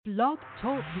Blog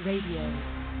Talk Radio.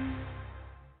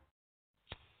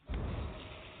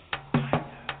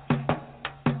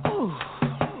 Ooh,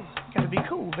 gotta be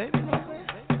cool, baby.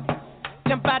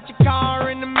 Jump out your car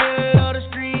in the middle of the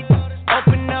street.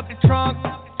 Open up the trunk,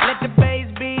 let the bass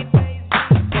beat.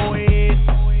 Go ahead.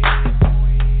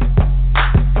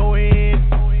 Go ahead.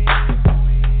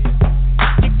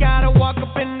 You gotta walk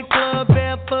up in the club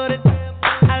barefooted.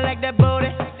 I like that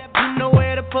booty. You know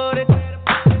where to put it.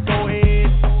 Go ahead.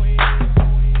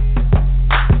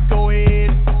 Go ahead.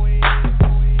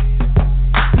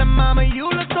 Now, mama, you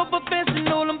look so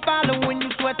professional. I'm following you,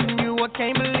 sweating you. I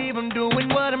can't believe I'm doing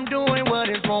what I'm doing. What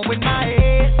is wrong with my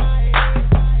head?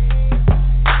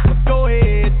 But go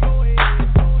ahead.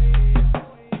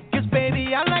 'Cause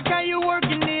baby, I like how you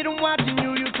working it. I'm watching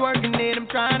you, you twerking it. I'm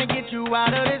trying to get you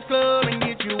out of this club and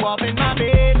get you off in my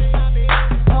bed.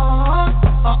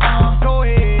 Go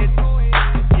ahead.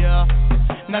 Yeah.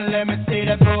 Now let me see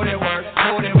that booty work,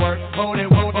 booty work, booty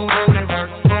work, booty work,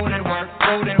 booty work,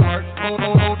 booty work, booty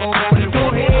work, booty work. Go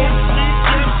ahead.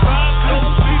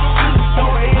 Go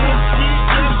ahead.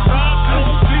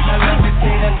 Now let me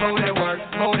see that booty work,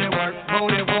 booty work,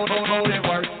 booty work, booty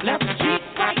work. Left cheek,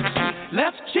 right cheek,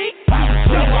 left cheek.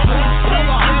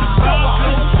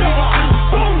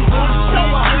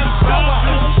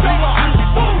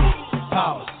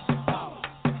 Pause.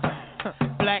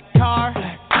 Black car,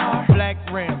 black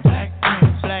rim, black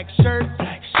shirt,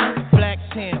 black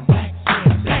Tim.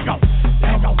 Lego,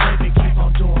 baby, keep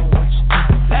on doing what you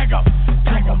doing. Lego,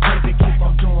 baby, keep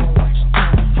on doing what you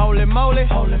doing. Holy moly,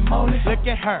 look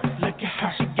at her.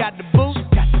 She got the boots,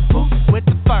 with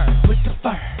the fur.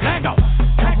 Lego,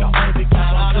 baby, keep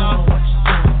on doing what you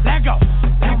doing. Lego,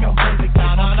 baby,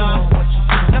 keep on doing what you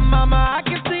doing. Now, mama, I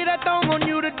can see that thong on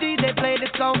you. The DJ played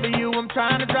this song for you. I'm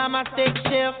trying to drive my stick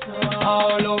shift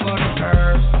all over the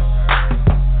curves.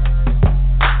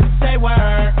 Say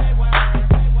word.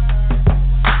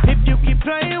 If you keep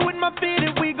playing with my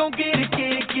feet, we gon' get it.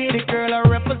 Girl, I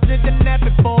represent the net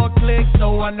before a click,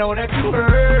 so I know that you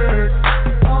heard.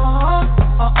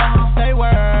 Say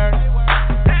word.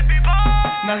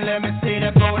 Now let me see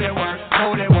that booty work,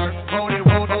 booty work, booty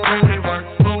work, booty work,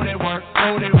 booty work,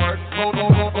 booty work, booty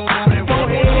work, booty work. Go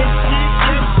ahead.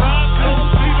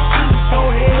 Go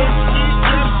ahead.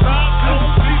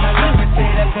 Now let me see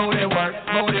that booty work,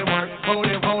 booty work,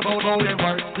 booty work, booty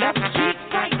work. Left cheek,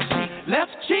 right cheek,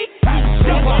 left cheek.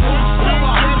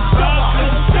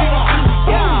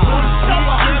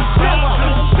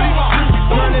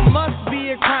 Girl, it must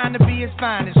be a crime to be as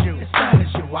fine as you.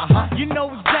 You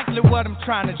know exactly what I'm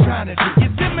trying to do. You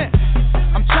feel me?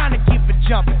 I'm trying to keep it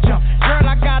jumping. Girl,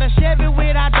 I got a Chevy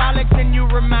with hydraulics and you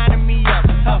reminding me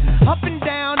of up and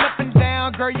down.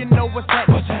 Girl, you know what's that?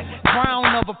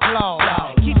 Round of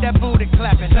applause. Keep that booty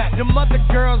clapping. The mother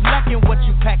girls lacking what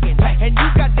you packing, and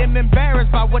you got them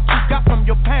embarrassed by what you got from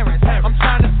your parents. I'm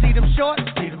trying to see them short,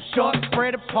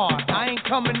 spread apart. I ain't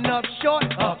coming up short.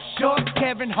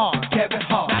 Kevin Hart. Now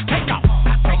take off.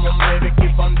 Come on, baby,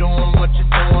 keep on doing what you're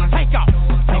doing. Take off.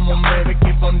 Come on, baby,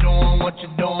 keep on doing what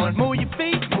you're doing. Move your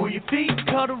feet,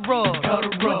 cut a rug.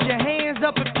 Put your hands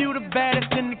up if you the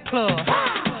baddest in the club.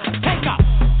 Take off.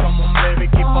 Come on, baby,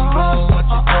 keep on doing what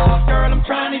you're doing. Girl, I'm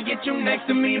trying to get you next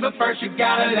to me, but first you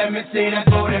gotta let me see that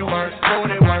booty work,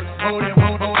 booty work, booty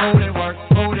work, booty work,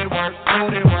 booty work,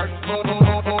 booty work, booty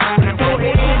work, booty work. Go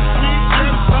ahead.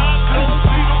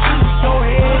 Go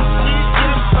ahead.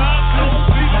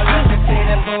 Now let me see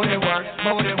that booty work,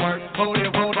 booty work, booty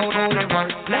work, booty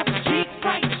work. Left cheek,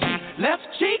 right cheek, left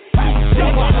cheek.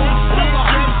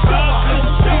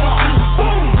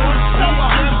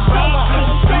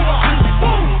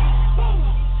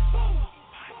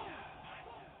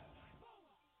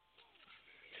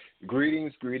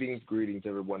 Greetings,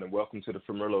 everyone, and welcome to the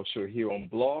FoMerlot Show here on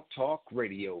Blog Talk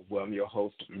Radio. Well, I'm your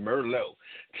host, Merlot.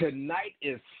 Tonight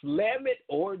is Slam It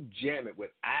or Jam It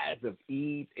with Eyes of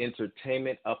Eve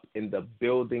Entertainment up in the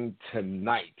building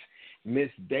tonight. Miss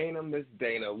Dana,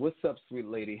 what's up, sweet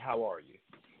lady? How are you?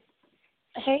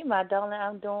 Hey, my darling,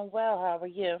 I'm doing well. How are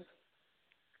you?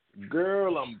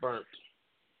 Girl, I'm burnt.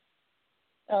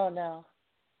 Oh, no.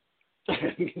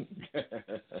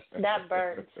 Not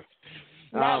burnt.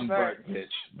 I'm burnt, bitch.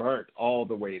 Burnt all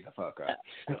the way the fuck up.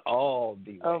 All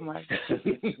the way. Oh, my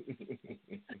goodness.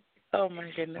 Oh, my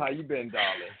goodness. How you been,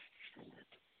 darling?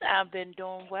 I've been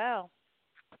doing well.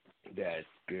 That's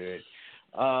good.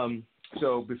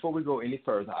 So before we go any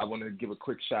further, I want to give a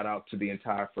quick shout out to the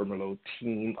entire FoMerlot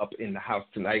team up in the house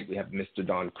tonight. We have Mr.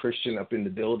 Don Christian up in the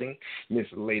building, Miss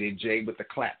Lady J with the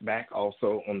clapback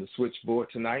also on the switchboard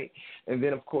tonight. And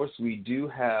then, of course, we do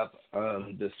have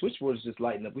the switchboard is just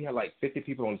lighting up. We have like 50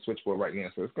 people on the switchboard right now,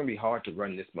 so it's going to be hard to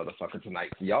run this motherfucker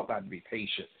tonight. So y'all got to be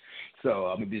patient. So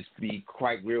I'm going to just be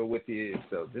quite real with you.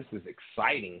 So this is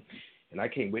exciting, and I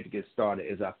can't wait to get started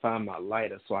as I find my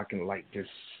lighter so I can light this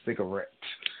cigarette.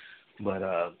 But,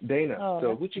 Dana,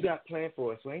 so what you got planned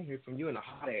for us? We ain't heard from you in a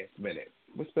hot-ass minute.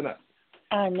 What's been up?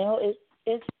 I know. It's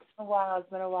been a while. It's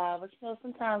been a while. But, you know,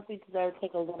 sometimes we deserve to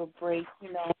take a little break,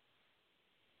 you know,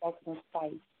 back in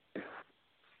sight.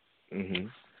 Mm-hmm.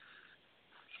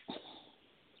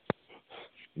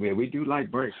 Yeah, we do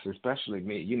like breaks, especially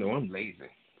me. You know, I'm lazy.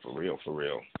 For real, for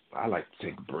real. I like to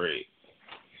take a break.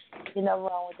 You're not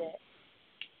wrong with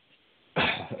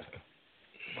that.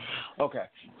 Okay,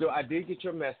 so I did get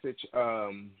your message.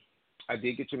 So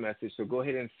go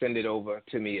ahead and send it over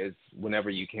to me as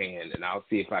whenever you can, and I'll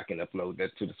see if I can upload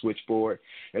that to the switchboard.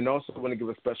 And also, I want to give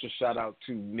a special shout out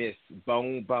to Miss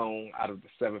Bone out of the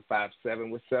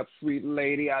 757. What's up, sweet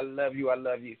lady? I love you. I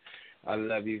love you. I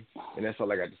love you. And that's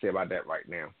all I got to say about that right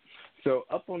now. So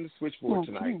up on the switchboard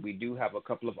tonight, we do have a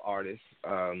couple of artists.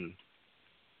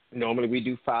 Normally we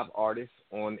do 5 artists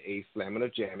on a Slam It or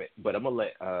Jam It, but I'm going to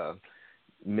let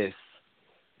Miss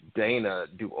Dana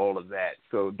do all of that.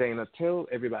 So, Dana, tell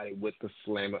everybody what the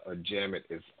Slam It or Jam It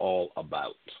is all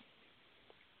about.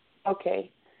 Okay.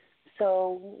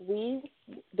 So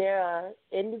there are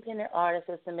independent artists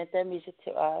that submit their music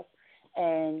to us,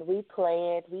 and we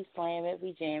play it, we slam it,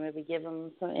 we jam it, we give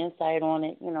them some insight on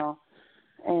it, you know,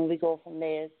 and we go from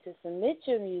there. To submit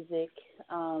your music,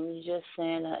 you just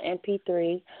send an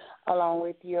MP3 along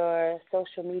with your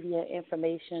social media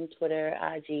information, Twitter,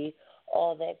 IG,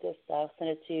 all that good stuff. Send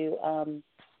it to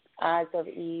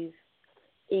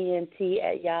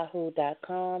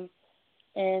eyesofeve.ent@yahoo.com.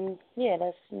 And, yeah,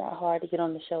 that's not hard to get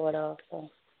on the show at all, so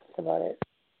that's about it.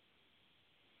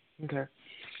 Okay.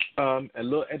 A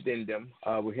little addendum.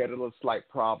 We had a little slight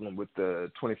problem with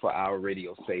the 24-hour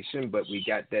radio station, but we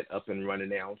got that up and running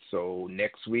now. So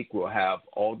next week we'll have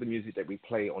all the music that we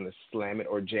play on the Slam It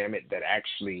or Jam It that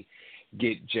actually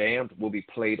get jammed will be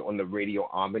played on the Radio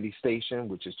Omni station,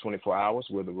 which is 24 hours,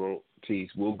 where the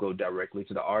royalties will go directly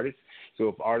to the artists. So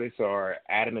if artists are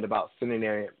adamant about sending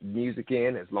their music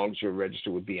in, as long as you're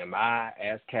registered with BMI,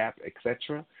 ASCAP,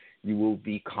 etc., you will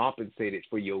be compensated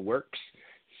for your works.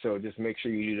 So just make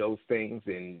sure you do those things,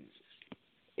 and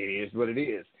it is what it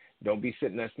is. Don't be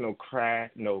sitting there no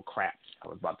crap. I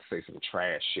was about to say some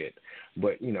trash shit.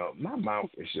 But, you know, my mouth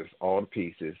is just all to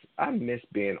pieces. I miss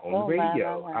being on the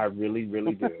radio. I really,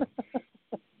 really do.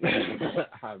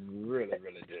 I really,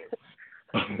 really do.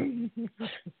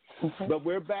 But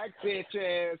we're back,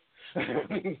 bitches.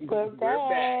 We're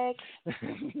back.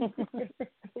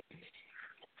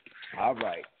 All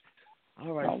right.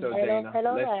 So, Dana,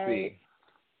 let's see.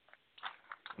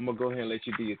 I'm going to go ahead and let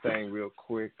you do your thing real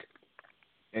quick,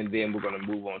 and then we're going to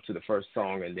move on to the first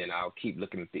song, and then I'll keep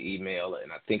looking at the email,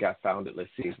 and I think I found it. Let's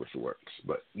see if it works.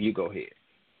 But you go ahead.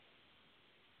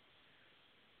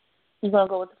 You going to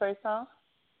go with the first song?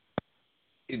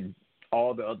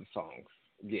 All the other songs,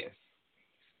 yes.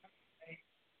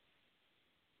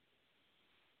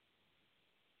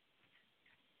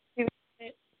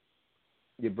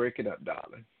 You break it up,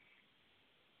 darling.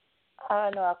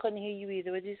 No, I couldn't hear you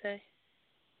either. What did you say?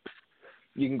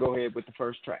 You can go ahead with the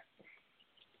first track.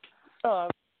 Oh,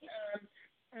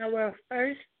 our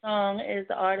first song is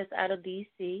the artist out of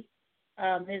D.C.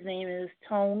 His name is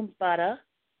ToneButta.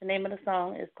 The name of the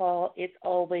song is called It's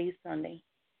Always Sunday.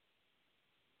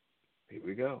 Here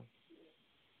we go.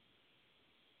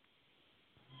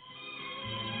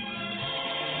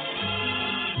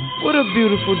 What a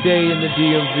beautiful day in the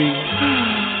DMV.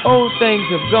 Old things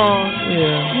have gone,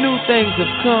 new things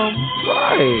have come.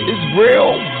 Right, it's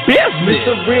real business. It's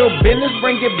a real business,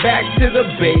 bring it back to the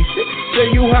basics. Show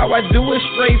you how I do it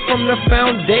straight from the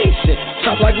foundation.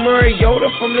 Chop like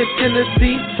Mariota from the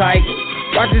Tennessee Titans.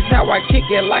 Watch this how I kick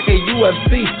it like a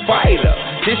UFC fighter.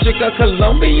 District of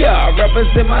Columbia, I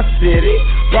represent my city.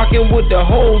 Rockin' with the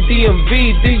whole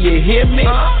DMV, do you hear me?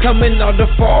 Coming out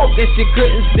the fall, guess you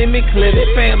couldn't see me clearly.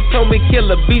 Fam told me kill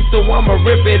a beat, so I'ma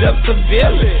rip it up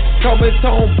severely. Call me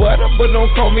ToneButta, but don't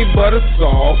call me Butter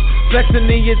Soft.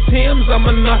 Flexing in your Timbs,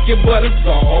 I'ma knock your butt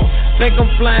off. Think I'm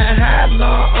flying high?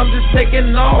 Nah, I'm just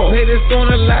taking off. Haters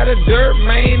throwing a lot of dirt,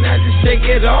 man, I just shake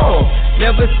it off.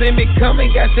 Never see me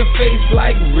coming, got your face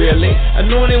like really.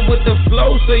 Anointed with the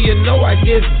flow, so you know I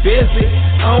get busy.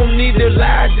 I don't need to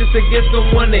lie just to get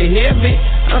someone to hear me.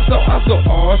 I'm so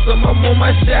awesome, I'm on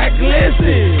my shot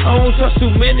glizzy. I don't trust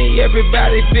too many,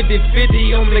 everybody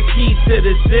 50-50 on the key to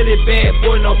the city. Bad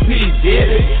boy, no P.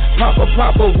 Diddy.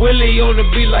 Papa Willie on the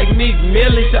beat like Meek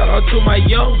Millie. Shout out to my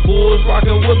young bulls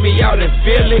rocking with me out in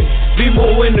Philly.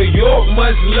 B-Mo in New York,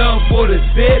 much love for the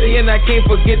city. And I can't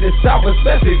forget the South,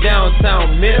 especially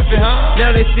downtown Memphis. Now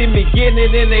they see me getting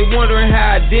it and they wondering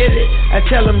how I did it. I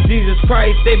tell them Jesus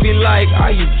Christ, they be like,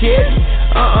 are you kidding?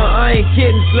 I ain't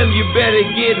kidding, Slim, you better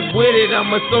get with it.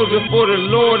 I'm a soldier for the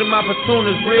Lord and my platoon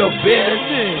is real bitter.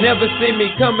 Never see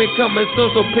me coming soon,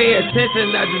 so pay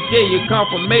attention. I just gave you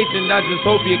confirmation, I just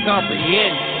hope you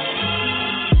comprehend it.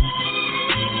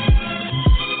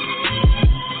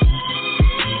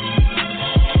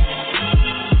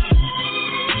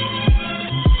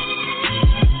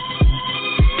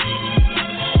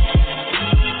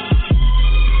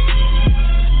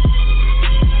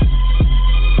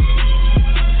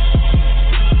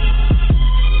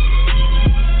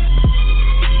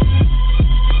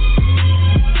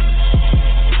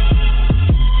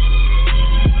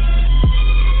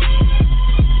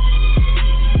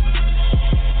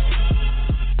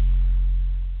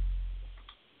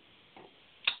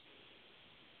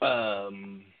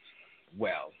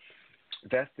 Well,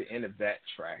 that's the end of that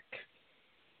track.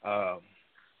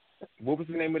 What was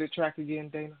the name of the track again,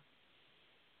 Dana?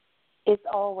 It's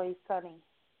Always Sunny.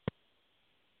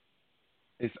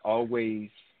 It's Always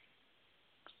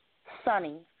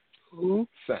Sunny. Who?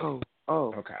 Sunny.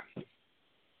 Oh. Okay.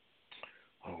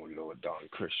 Oh, Lord, Don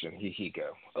Christian. Here he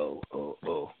go. Oh.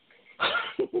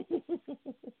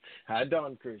 Hi,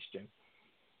 Don Christian.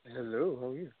 Hello, how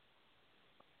are you?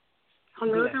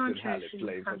 Hello, Blessed Don highly Christian.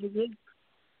 flavored. How are you?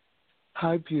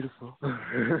 Hi, beautiful.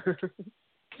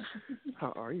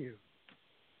 How are you?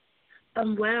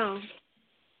 I'm well.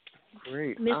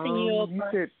 Great. Missing you. You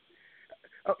said,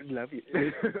 oh, love you.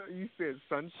 You said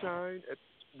sunshine.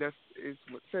 Say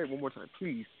it one more time,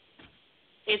 please.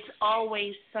 It's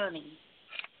Always Sunny.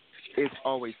 It's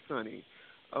Always Sunny.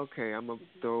 Okay, I'm going to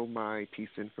throw my piece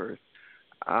in first.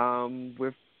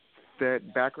 With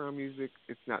that background music,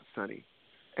 it's not sunny.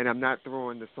 And I'm not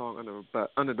throwing the song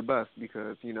under the bus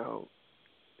because,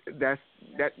 that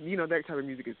type of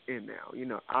music is in now.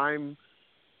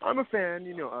 I'm a fan,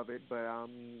 of it, but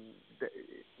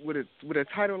with a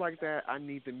title like that, I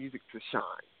need the music to shine.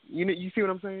 You see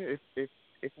what I'm saying? If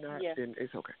not, yeah. Then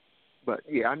it's okay. But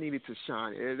yeah, I need it to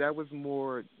shine. That was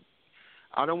more.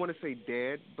 I don't want to say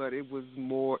dead, but it was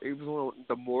on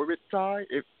the morbid side.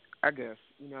 I guess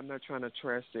I'm not trying to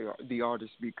trash the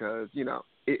artist because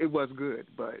it was good,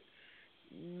 but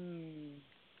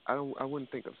I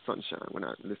wouldn't think of sunshine when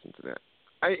I listen to that.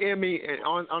 I mean,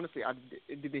 honestly, I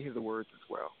didn't hear the words as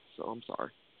well, so I'm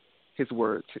sorry. His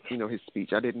words, his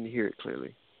speech, I didn't hear it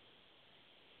clearly.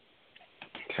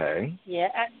 Okay.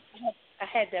 Yeah, I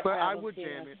had that. But problem I would too.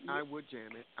 jam it. I would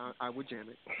jam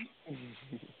it.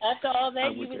 After all that, I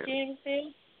you would would jam jam it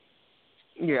still?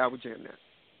 Yeah, I would jam that.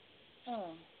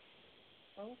 Oh.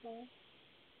 Okay.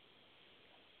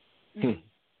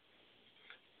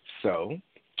 So,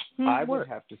 I would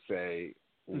have to say,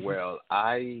 well,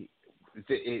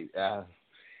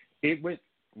 it went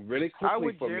really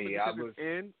quickly for me.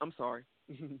 I'm sorry.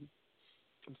 I'm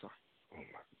sorry. Oh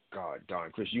my God,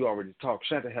 Don Chris, you already talked.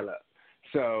 Shut the hell up.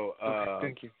 So,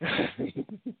 thank you.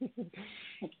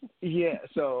 Yeah.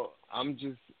 So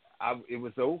it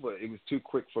was over. It was too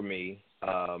quick for me.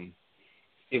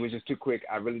 It was just too quick.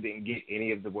 I really didn't get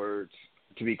any of the words,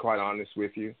 to be quite honest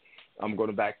with you. I'm going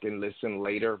to back and listen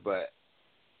later, but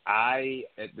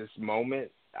at this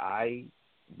moment, I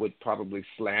would probably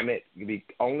slam it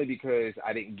only because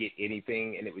I didn't get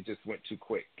anything and it just went too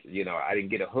quick. I didn't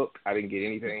get a hook. I didn't get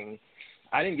anything.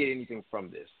 I didn't get anything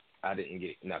from this. I didn't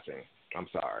get nothing. I'm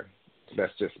sorry.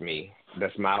 That's just me.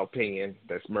 That's my opinion.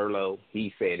 That's Merlot.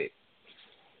 He said it.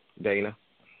 Dana?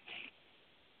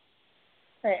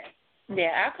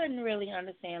 Yeah, I couldn't really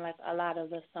understand a lot of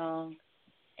the song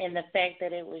and the fact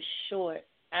that it was short.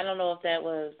 I don't know if that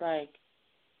was a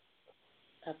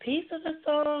piece of the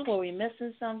song or we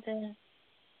missing something.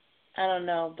 I don't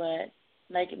know, but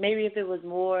maybe if it was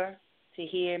more to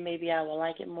hear, maybe I would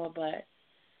like it more, but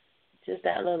just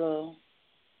that little,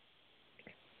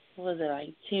 what was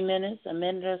it, 2 minutes, a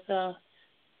minute or so?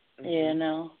 Yeah,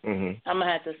 no. Mm-hmm. I'm going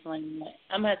to have to slam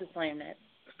that.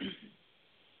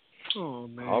 Oh,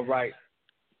 man. All right.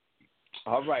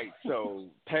 All right, so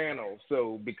panel.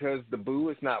 So because the boo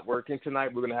is not working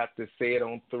tonight, we're gonna have to say it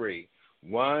on 3.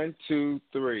 1, 2,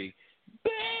 3.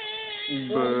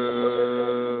 Boo.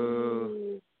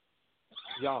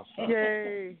 Y'all.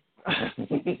 Yay.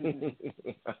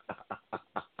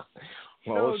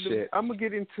 Oh shit! I'm gonna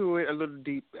get into it a little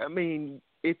deep. I mean,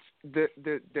 it's the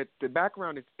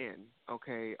background is in,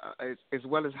 okay, as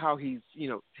well as how he's,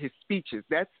 his speeches.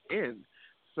 That's in.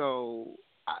 So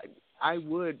I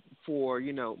would, for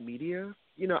media,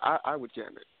 I would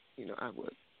jam it. I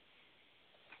would.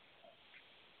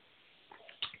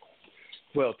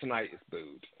 Well, tonight is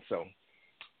booed, so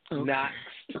next.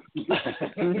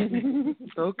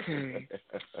 Okay.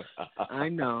 I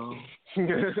know.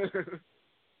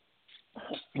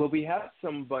 Well, we have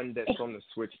someone that's on the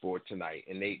switchboard tonight,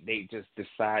 and they just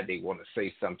decide they want to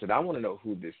say something. I want to know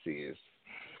who this is.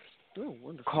 Oh,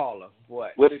 wonderful. Caller,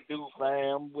 what? What it do,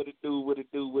 fam? What it do? What it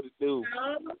do? What it do?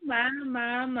 Oh, my.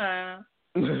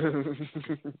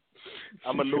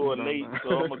 I'm a little late, so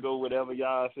I'm going to go whatever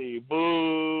y'all say.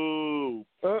 Boo!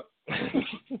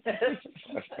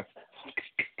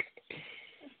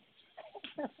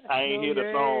 I ain't hear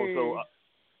the song, so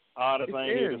honestly, I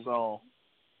ain't hear the song.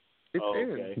 It's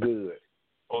okay. Good.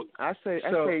 Oh, I say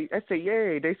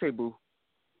yay. They say boo.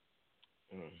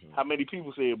 Mm-hmm. How many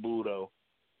people say boo though?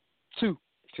 2.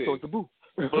 So it's a boo.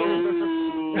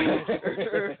 Boo.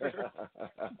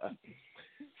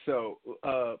 So,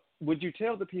 would you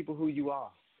tell the people who you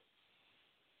are?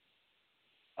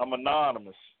 I'm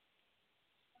anonymous.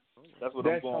 That's what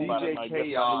I'm going by DJ tonight.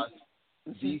 Chaos.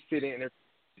 D sit in there.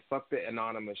 Fuck the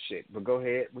anonymous shit. But go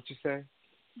ahead. What you say?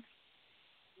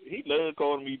 He loves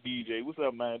calling me DJ. What's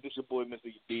up, man? This your boy,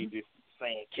 Mr. DJ,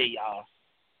 saying Chaos.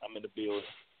 I'm in the building.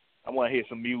 I want to hear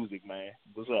some music, man.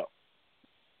 What's up?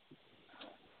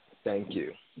 Thank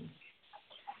you.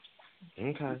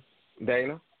 Okay.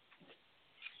 Dana?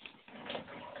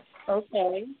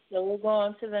 Okay, so we'll go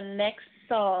on to the next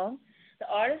song. The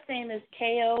artist's name is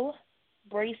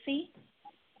KayoBracey.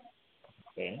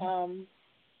 Okay.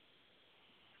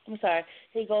 I'm sorry.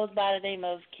 He goes by the name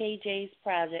of KJ's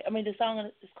Project. The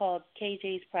song is called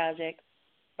KJ's Project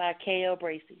by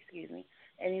KayoBracey, excuse me.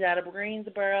 And he's out of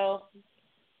Greensboro,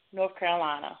 North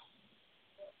Carolina.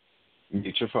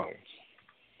 Get your phones.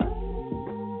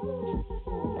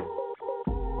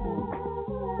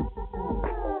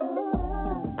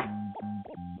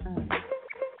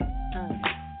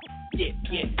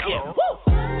 Yeah. Woo!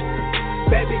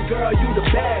 Baby girl, you the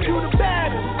baddest.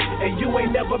 And you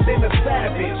ain't never been a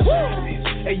savage.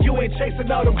 And you ain't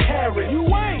chasing all them carrots. You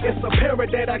ain't. It's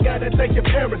apparent that I gotta thank your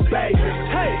parents, baby.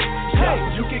 Hey,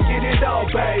 you can get it all,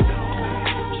 baby.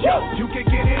 You can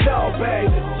get it all,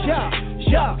 baby.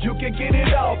 You can get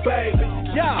it all, baby.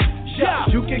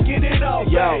 You can get it all,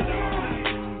 baby.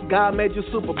 God made you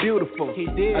super beautiful. He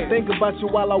did. I think about you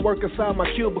while I work inside my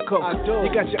cubicle. I do.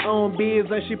 You got your own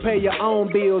biz and she pay your own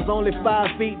bills. Only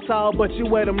 5 feet tall, but you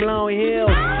wear them long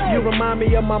heels. You remind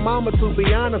me of my mama, to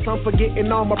be honest. I'm forgetting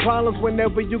all my problems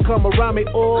whenever you come around me.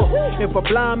 Oh, if a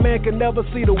blind man can never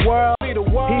see the world, he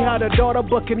had a daughter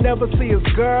but can never see his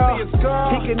girl. He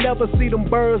can never see them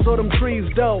birds or them trees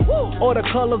though, or the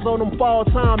colors on them fall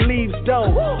time leaves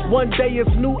though. One day it's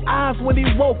new eyes when he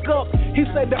woke up. He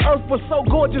said the earth was so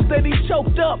gorgeous that he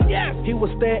choked up. Yes. He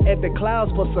would stare at the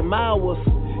clouds for some hours.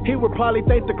 He would probably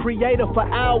thank the creator for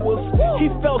hours.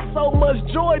 He felt so much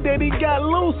joy that he got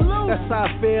loose. That's how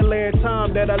I feel every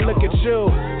time that I look at you.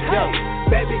 Hey,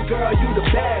 baby girl, you the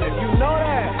baddest. You know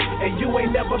that. And you ain't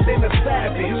never been a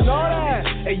savage. You know that.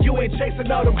 And you ain't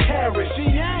chasing all them carrots. She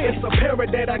ain't. It's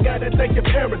apparent that I gotta thank your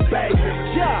parents, baby.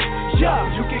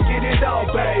 You can get it all,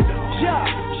 baby.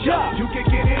 You can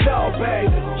get it all, baby.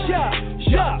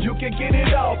 You can get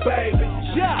it all, baby.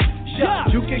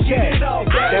 You can get it all,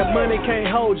 baby. That money can't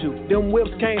hold you. Them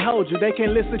whips can't hold you. They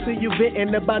can't listen to you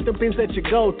venting about the things that you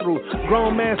go through.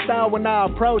 Grown man style when I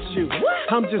approach you.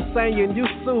 I'm just saying you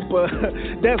super.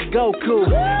 That's Goku.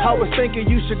 I was thinking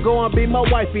you should go and be my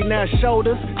wifey now.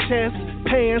 Shoulders, chest,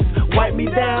 pants, wipe me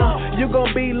down. You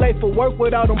gon' be late for work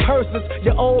with all them purses.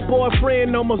 Your old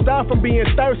boyfriend almost died from being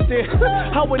thirsty.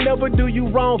 I would never do you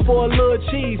wrong for a little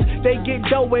cheese. They get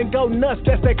dough and go nuts,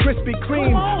 that's that Krispy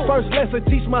Kreme. First lesson,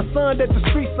 teach my son that the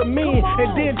streets are mean,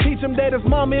 and then teach him that his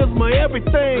mama is my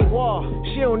everything.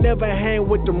 She don't never hang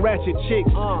with them ratchet chicks.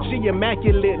 She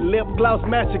immaculate, lip gloss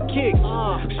matching kicks.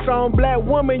 Strong black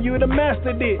woman, you the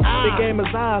mastered it. The game is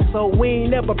ours, so we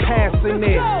ain't never passing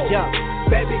it.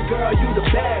 Baby girl, you the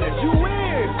baddest. You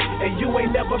is. And you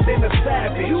ain't never been a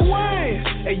savage. You ain't.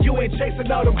 And you ain't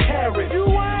chasing all them carrots. You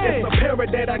ain't. It's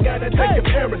apparent that I gotta thank your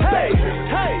parents, baby.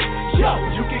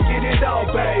 You can get it all,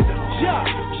 baby.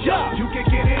 You can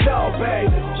get it all,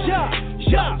 baby.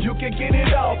 Yeah, you can get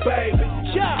it all, baby.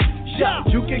 Yeah,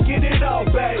 you can get it all,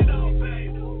 baby.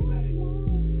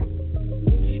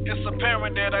 It's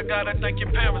apparent that I gotta thank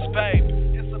your parents, babe.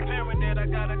 It's apparent that I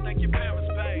gotta thank your parents,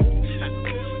 babe.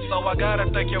 So I gotta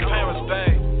thank your parents,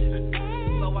 babe.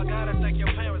 So I gotta thank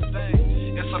your parents, babe.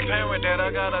 It's apparent that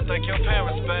I gotta thank your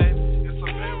parents, babe. It's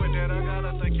apparent that I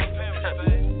gotta thank your parents,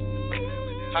 babe.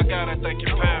 I gotta thank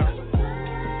your parents.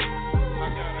 I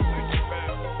gotta thank your parents.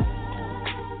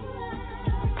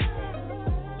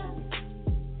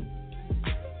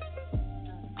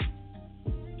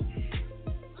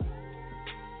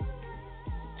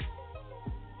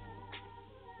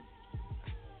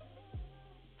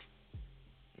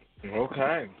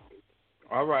 Okay.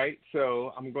 All right.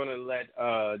 So I'm going to let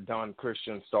Don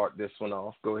Christian start this one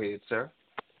off. Go ahead, sir.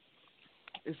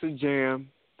 It's a jam.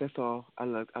 That's all. I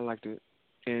liked it.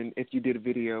 And if you did a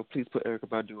video, please put Erica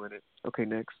Badu doing it. Okay,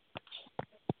 next.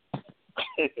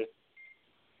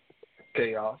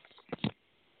 Chaos.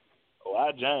 Oh,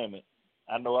 I jam it.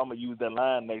 I know I'm going to use that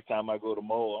line next time I go to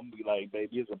mall. I'm going to be like,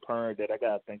 baby, it's a parent that I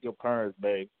got to thank your parents,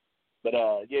 babe. But,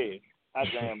 yeah, I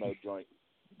jam that joint.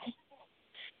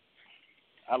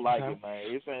 I like it, man.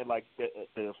 It ain't like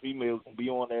the females can be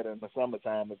on that in the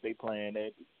summertime if they playing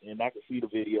that, and I can see the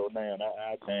video now, and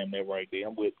I jam that right there.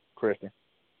 I'm with Kristen.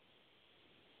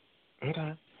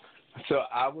 Okay. So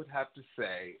I would have to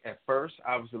say, at first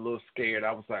I was a little scared.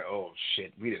 I was like, oh,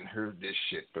 shit, we didn't heard this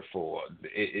shit before.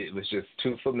 It was just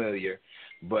too familiar.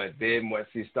 But then once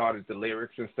he started the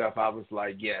lyrics and stuff, I was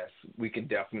like, yes, we can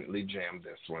definitely jam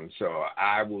this one. So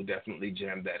I will definitely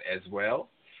jam that as well.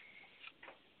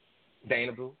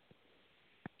 Dana Boo?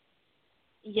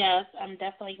 Yes, I'm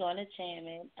definitely going to jam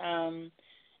it.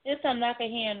 It's something I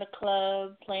can hear in the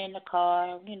club, play in the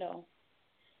car,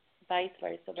 vice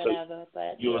versa, whatever.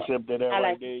 But you accepted that right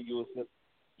like there? You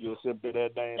accepted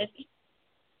that, Dana?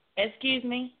 Excuse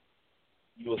me?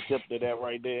 You accepted that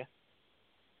right there?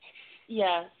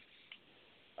 Yes.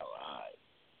 All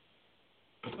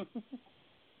right.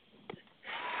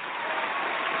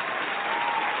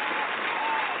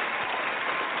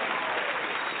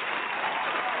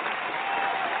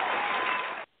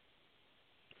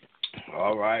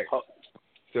 All right.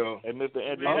 So, hey, Mr.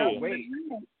 Engineer. Wait.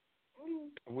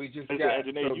 We just Mr. got,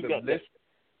 Engineer, so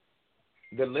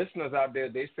the listeners out there,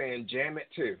 they saying jam it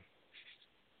too.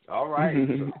 All right.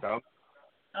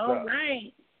 All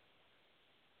right.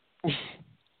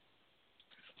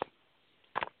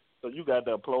 So you got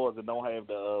the applause and don't have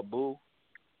the boo?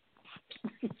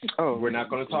 Oh, we're not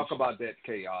going to talk about that,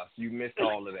 Chaos. You missed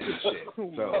all of that shit.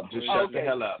 So just shut the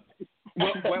hell up.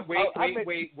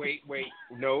 Wait.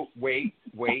 No, wait.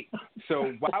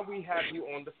 So while we have you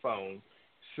on the phone,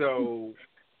 so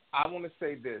I want to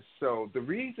say this. So the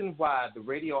reason why the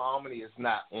DaLilHomie is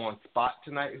not on spot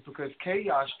tonight is because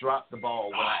Chaos dropped the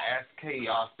ball when I asked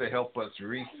Chaos to help us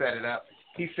reset it up.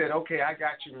 He said, okay, I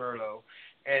got you, Merlot.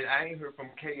 And I ain't heard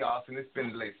from Chaos, and it's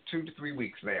been like 2 to 3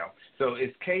 weeks now. So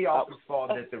it's Chaos'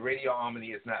 fault that the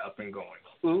DaLilHomie is not up and going.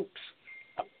 Oops.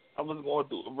 I was going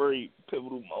through a very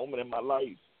pivotal moment in my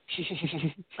life. I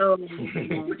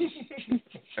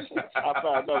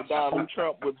found out Donald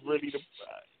Trump really the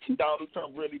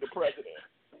president.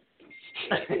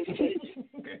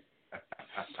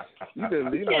 You better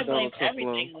leave my Donald Trump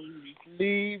alone.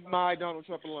 Leave my Donald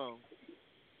Trump alone.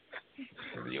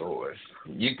 Yours.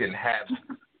 You can have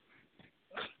him.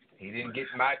 He didn't get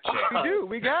my check. We do.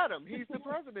 We got him. He's the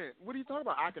president. What are you talking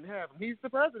about? I can have him. He's the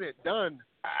president. Done.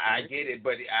 I get it,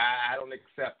 but I don't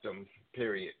accept him,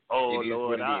 period. Oh,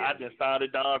 Lord. I just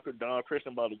started Don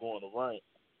Christian about to go on the run.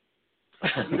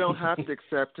 You don't have to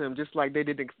accept him, just like they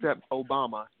didn't accept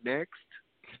Obama. Next.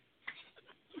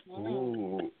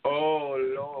 Ooh. Oh,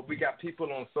 Lord. We got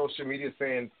people on social media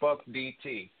saying, fuck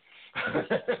DT.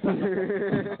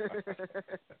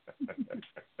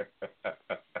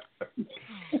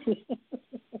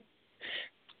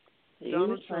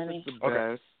 Donald Trump is the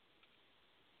best.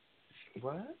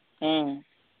 What?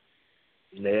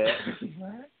 Yeah.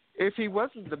 What? If he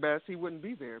wasn't the best, he wouldn't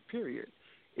be there, period.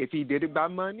 If he did it by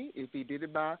money, if he did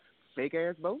it by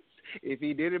fake-ass votes, if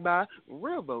he did it by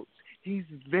real votes, he's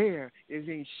there. There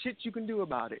ain't shit you can do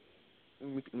about it.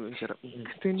 Shut up.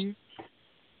 Continue.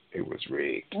 It was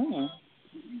rigged.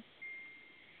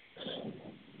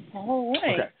 All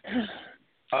right.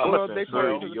 Okay. Well, they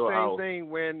probably did the same thing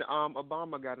when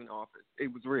Obama got in office. It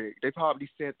was rigged. They probably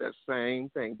said that same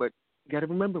thing. But you got to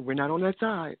remember, we're not on that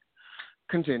side.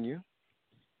 Continue.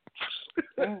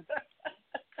 Next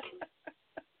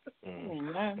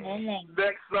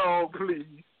song,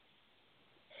 please.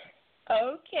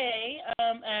 Okay.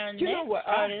 Our next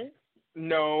artist.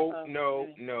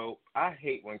 No. I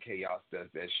hate when Chaos does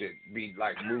that shit. Be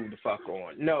like, move the fuck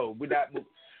on. No, we're not.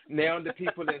 Now the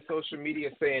people in social media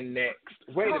saying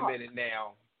next. Wait a minute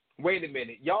now. Wait a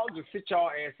minute. Y'all just sit y'all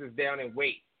asses down and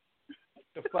wait.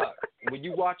 The fuck? When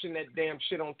you watching that damn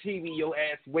shit on TV, your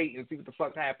ass wait and see what the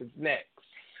fuck happens next.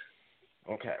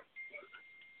 Okay.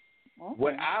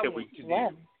 What I want to do,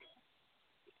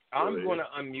 I'm going to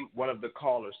unmute one of the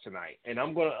callers tonight. And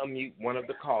I'm going to unmute one of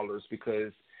the callers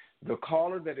because the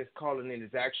caller that is calling in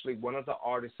is actually one of the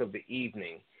artists of the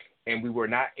evening. And we were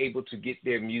not able to get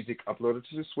their music uploaded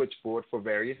to the switchboard for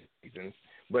various reasons.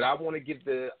 But I want to give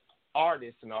the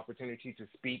artist an opportunity to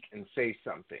speak and say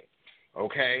something.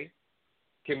 Okay?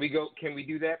 Can we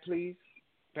do that, please?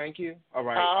 Thank you. All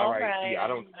right. Yeah,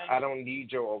 I don't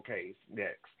need your okays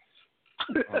next.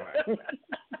 All right.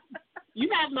 You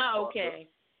have my okay.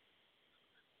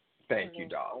 Thank you,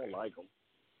 dog. I don't like them.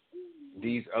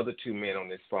 These other two men on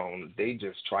this phone, they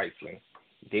just trifling.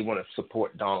 They want to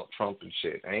support Donald Trump and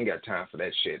shit. I ain't got time for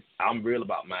that shit. I'm real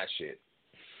about my shit.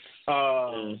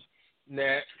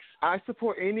 Next. I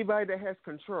support anybody that has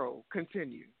control.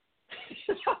 Continue.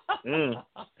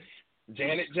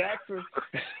 Janet Jackson.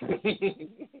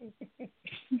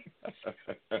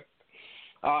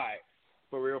 All right.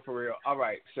 For real. All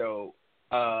right. So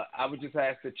I would just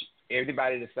ask that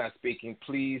everybody that's not speaking,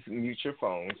 please mute your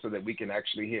phone so that we can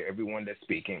actually hear everyone that's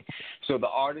speaking. So the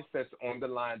artist that's on the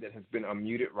line that has been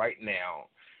unmuted right now,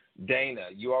 Dana,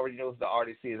 you already know who the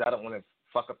artist is. I don't want to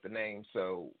fuck up the name,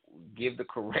 so give the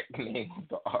correct name of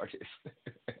the artist.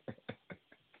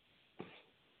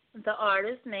 The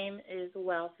artist's name is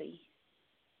Wealthy,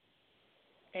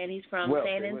 and he's from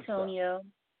San Antonio.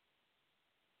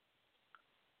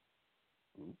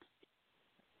 Oops.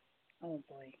 Oh,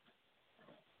 boy.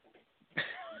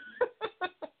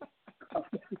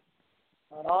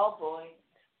 Oh, boy.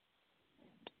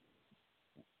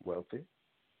 Wealthy,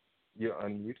 you're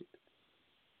unmuted.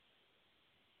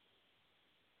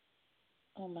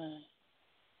 Oh, my.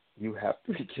 You have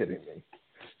to be kidding me.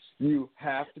 You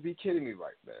have to be kidding me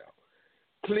right now.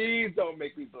 Please don't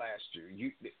make me blast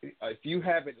you. If you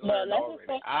haven't learned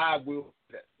already, I will.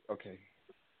 Okay.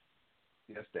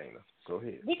 Yes, Dana. Go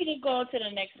ahead. We can just go on to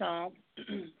the next song.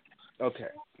 Okay.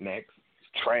 Next.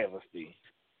 Travesty.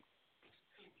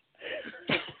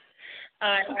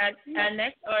 Our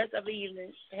next artist of the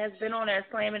evening has been on our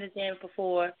Slammin' and Jam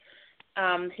before.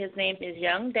 His name is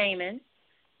YungDamon,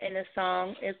 and the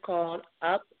song is called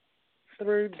Up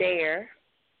Through There,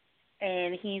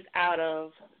 and he's out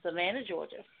of Savannah,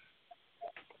 Georgia.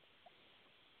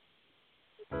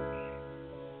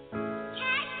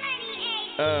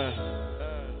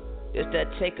 It's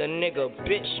that take a nigga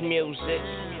bitch music.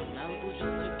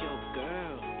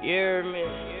 You hear me?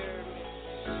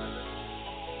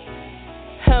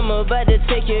 I'm about to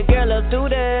take your girl up through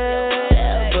there,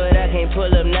 but I can't pull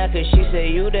up now cause she say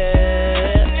you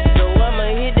there. So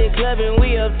I'ma hit the club and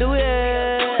we up through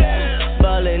there.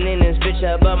 Ballin' in this bitch,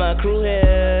 I bought my crew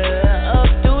here. Up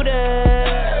through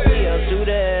there, we up through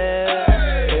there.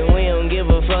 And we don't give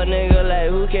a fuck, nigga, like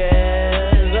who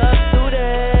cares? Up through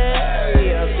there,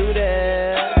 we up through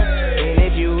there. And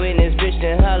if you in this bitch,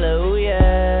 then hallelujah.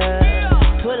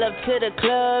 Pull up to the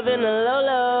club in the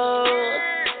Lolo.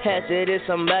 After this,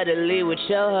 I'm about to leave with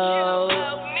your hoe.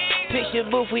 Picture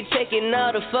booth, we taking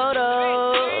all the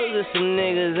photos. There's some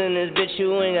niggas in this bitch, you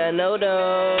ain't got no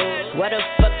dough. Why the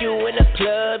fuck you in the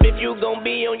club if you gon'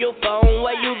 be on your phone?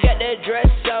 Why you got that dress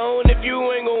on if you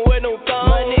ain't gon' wear no thong?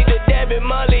 My nigga dabbing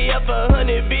Molly up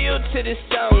 100 bill to this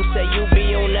song. Say you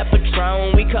be on that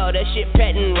Patron, we call that shit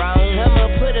patting wrong.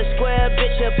 I'ma put a square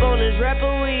bitch up on this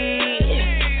rapper weed.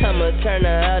 I'ma turn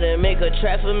her out and make her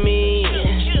trap for me.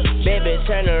 Baby,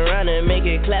 turn around and make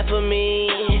it clap for me.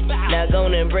 Now go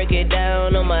and break it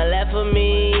down on my lap for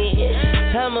me.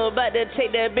 I'm about to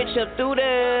take that bitch up through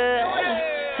there.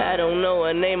 I don't know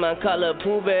her name, I call her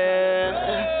Pooh Bear.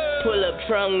 Pull up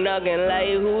trunk knocking like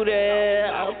who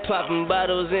there? I'm popping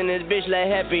bottles in this bitch like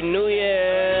Happy New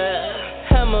Year.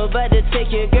 I'm about to take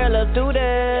your girl up through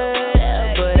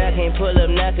there, but I can't pull up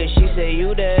now cause she say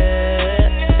you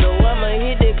there. So I'ma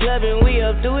hit the club and we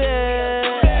up through there.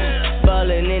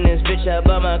 Ballin' in this bitch, I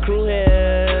bought my crew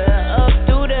here. Up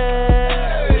through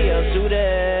there, we up through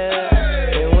there.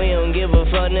 And we don't give a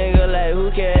fuck, nigga, like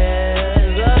who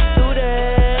cares? Up through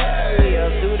there, we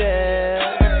up through there.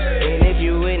 And if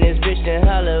you in this bitch, then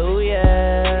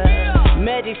hallelujah.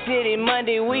 Magic City,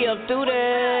 Monday, we up through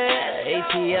there.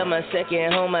 ATL, my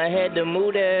second home, I had to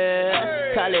move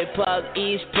there. College Park,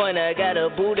 East Point, I got a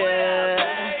boo there.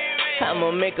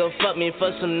 I'ma make her fuck me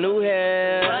for some new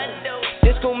hair.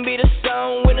 This gon' be the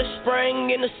song in the spring,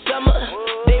 in the summer.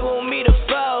 They want me to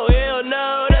fall, hell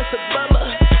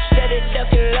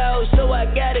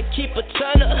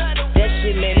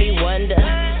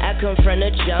from the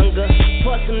jungle.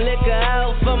 Pour some liquor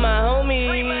out for my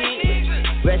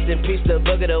homie. Rest in peace, the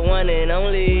booger, the one and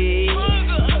only.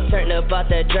 Turned up out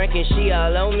that drink and she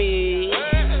all on me.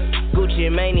 Gucci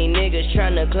Mane, niggas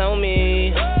tryna clone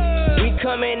me. We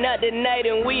coming out tonight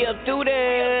and we up through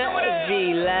there.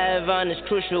 G live on this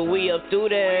crucial, we up through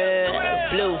there.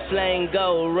 Blue flame,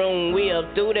 gold room, we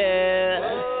up through there.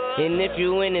 And if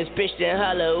you in this bitch, then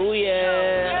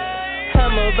hallelujah.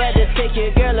 I'm about to take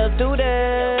your girl up through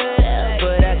there,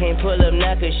 but I can't pull up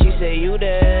now cause she say you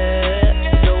there.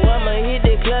 So I'ma hit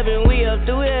the club and we up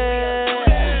through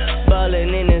there.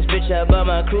 Ballin' in this bitch, I bought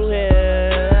my crew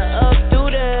here. Up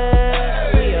through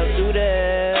there, we up through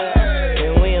there.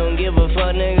 And we don't give a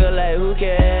fuck, nigga, like who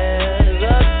cares?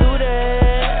 Up through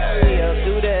there, we up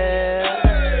through there.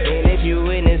 And if you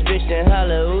in this bitch, then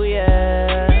hallelujah.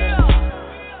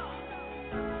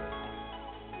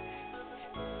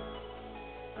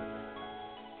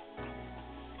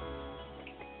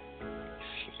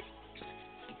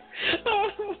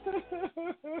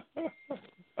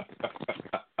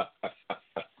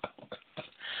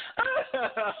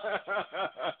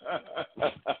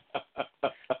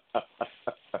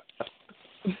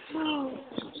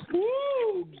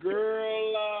 Woo,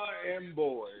 girl and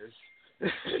boys.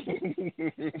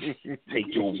 Take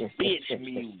your bitch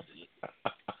music.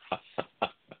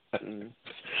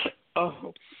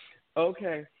 Oh,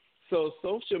 okay. So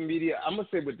social media, I'm going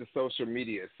to say what the social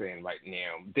media is saying right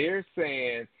now. They're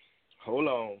saying, hold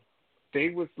on, they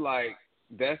was like,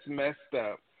 that's messed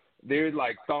up. They're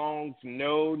like, thongs,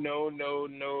 no. And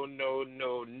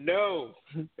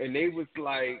they was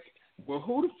like, well,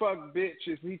 who the fuck bitch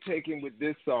is he taking with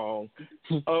this song?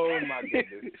 Oh, my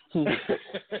goodness.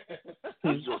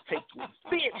 He's going to take your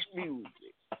bitch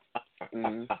music.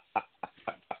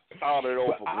 All it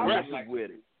over aggressive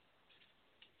with it.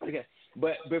 Okay.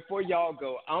 But before y'all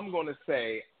go, I'm going to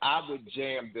say I would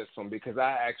jam this one because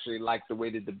I actually like the way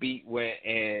that the beat went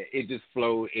and it just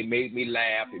flowed. It made me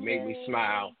laugh. It made me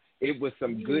smile. It was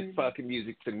some good fucking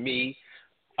music to me.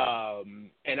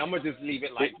 And I'm going to just leave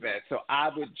it like that. So I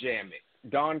would jam it.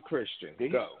 Don Christian,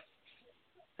 go.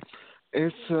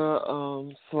 It's a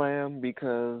slam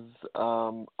because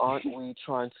aren't we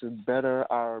trying to better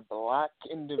our black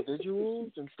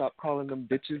individuals and stop calling them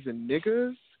bitches and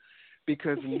niggas?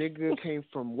 Because nigga came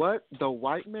from what? The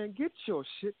white man? Get your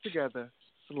shit together,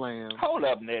 slam. Hold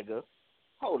up, nigga.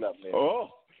 Oh.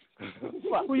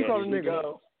 Who you calling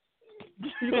nigga?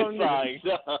 Who you calling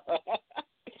nigga?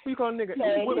 Who you calling nigga?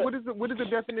 What is the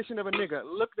definition of a nigga?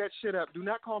 Look that shit up. Do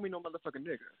not call me no motherfucking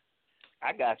nigga.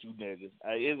 I got you, nigga.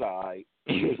 It's all right.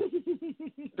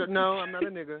 No, I'm not a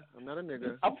nigga. I'm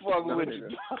I'm fucking with you.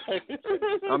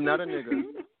 I'm not a nigga.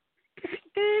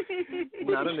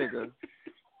 Not a nigga.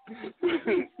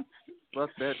 Fuck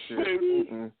that shit.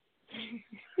 Mm-mm.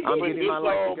 I'm getting my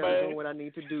life together, doing what I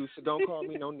need to do, so don't call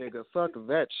me no nigga. Fuck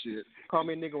that shit. Call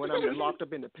me a nigga when I'm locked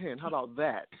up in the pen. How about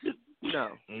that?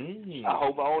 No. I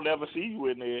hope I don't ever see you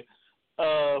in there.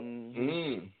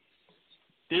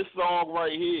 This song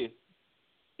right here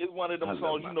is one of them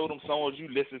songs, you know them songs you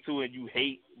listen to and you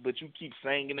hate, but you keep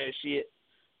singing that shit.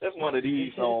 That's one of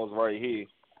these songs right here.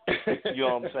 You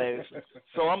know what I'm saying?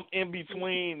 So I'm in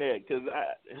between that because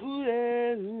who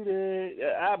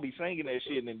that? I be singing that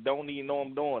shit and don't even know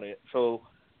I'm doing it. So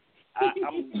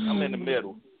I'm in the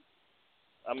middle.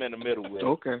 I'm in the middle with it.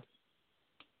 Okay.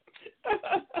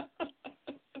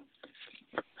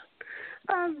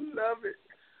 I love it.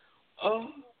 Oh,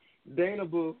 Dana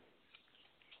Boo.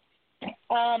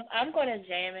 I'm gonna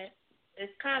jam it.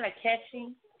 It's kind of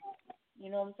catchy. You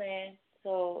know what I'm saying?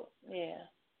 So yeah.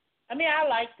 I mean, I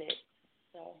liked it.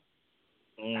 So.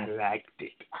 I liked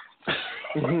it.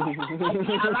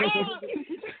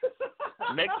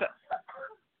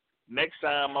 Next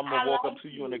time I'm gonna walk up to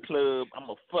you in the club, I'm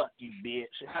gonna fuck you,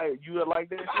 bitch. How you like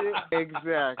that shit?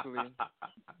 Exactly.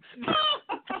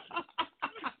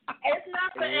 It's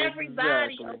not for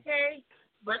everybody, okay?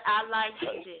 But I liked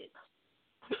it.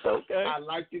 Okay. I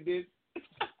liked it.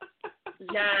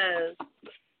 Yes.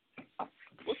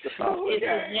 What's the song? It's a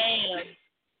jam.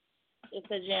 It's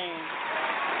a jam.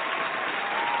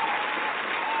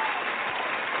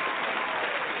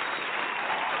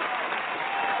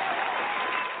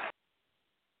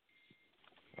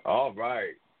 All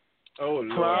right. Oh, Lord.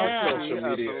 Proud Social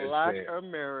media a black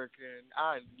American.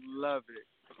 I love it.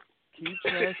 Keep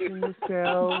trusting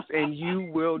yourselves, and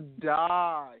you will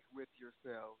die with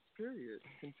yourselves. Period.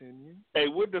 Continue. Hey,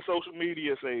 what does social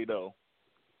media say, though?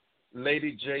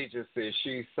 Lady J just said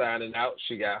she's signing out.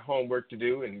 She got homework to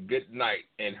do, and good night.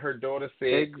 And her daughter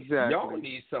said, y'all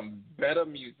need some better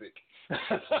music.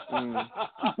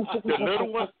 The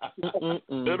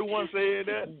little one said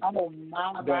that. Oh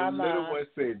my. The little one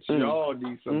said y'all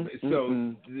need some.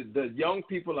 So the young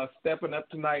people are stepping up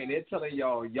tonight, and they're telling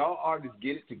y'all artists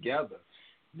get it together.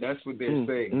 That's what they're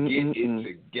saying. Get it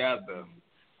together.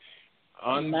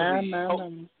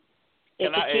 Unbelievable.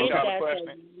 Can I ask a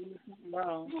question?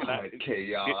 Wrong.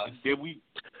 Chaos. Did we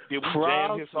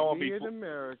jam his song before?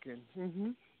 American.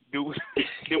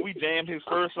 Did we jam his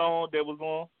first song that was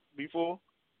on before?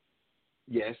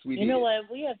 Yes, we did. You know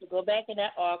what? We have to go back in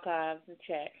that archives and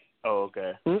check. Oh,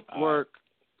 okay. Work.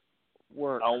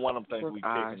 I don't want them thinking we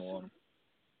picking on him.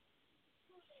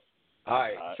 All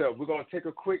right, so we're going to take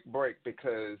a quick break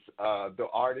because the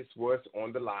artist was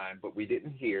on the line, but we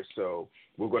didn't hear, so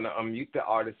we're going to unmute the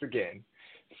artist again.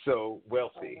 So,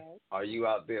 Wealthy, are you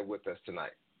out there with us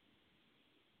tonight?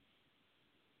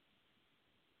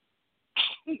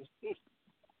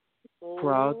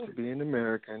 Proud to be an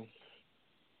American.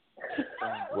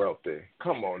 Wealthy,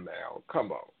 come on now.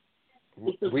 Come on.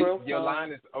 Your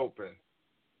line is open.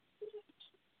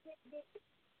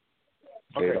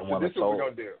 Okay, so this is what we're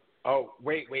going to do. Oh,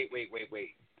 wait.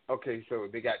 Okay, so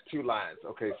they got two lines.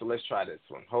 Okay, so let's try this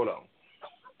one. Hold on.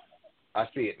 I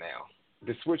see it now.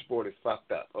 The switchboard is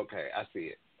fucked up. Okay, I see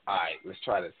it. All right, let's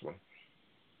try this one.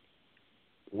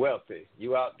 Wealthy,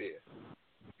 you out there?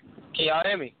 Can y'all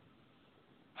hear me?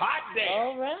 Hot damn.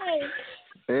 All right.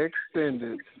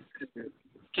 Extended.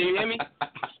 Can you hear me?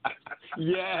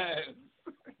 Yes.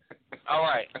 All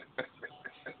right.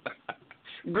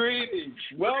 Greetings.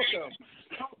 Welcome.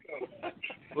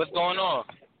 What's going on?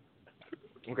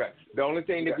 Okay. The only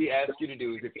thing that we ask you to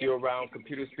do is if you're around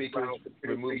computer speakers,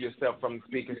 remove yourself from the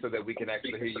speaker so that we can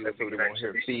actually hear you, so they won't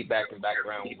hear feedback and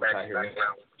background, which I hear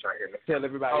now. Tell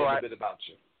everybody a little bit about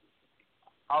you.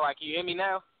 All right. Can you hear me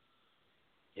now?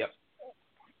 Yep.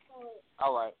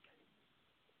 All right.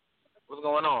 What's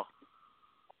going on?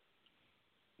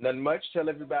 Nothing much. Tell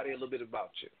everybody a little bit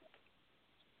about you.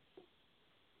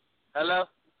 Hello?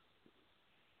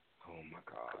 Oh my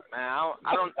God.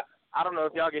 Man, I don't know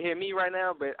if y'all can hear me right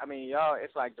now, but I mean, y'all,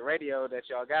 it's like the radio that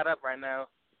y'all got up right now.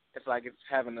 It's like it's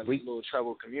having a little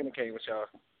trouble communicating with y'all.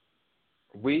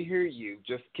 We hear you.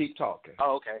 Just keep talking.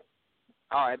 Oh, okay.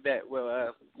 All right, bet.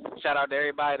 Well, shout out to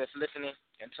everybody that's listening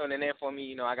and tuning in for me.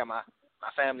 You know, I got my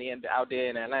family out there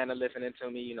in Atlanta listening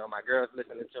to me. You know, my girls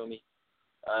listening to me.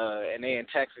 And they in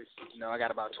Texas. You know, I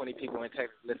got about 20 people in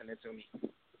Texas listening to me.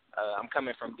 I'm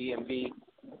coming from DMV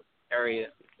area,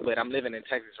 but I'm living in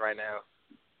Texas right now.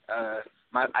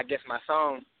 I guess my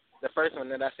song, the first one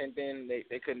that I sent in,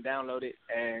 they couldn't download it,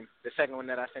 and the second one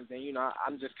that I sent in, you know,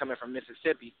 I'm just coming from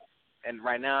Mississippi, and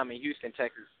right now I'm in Houston,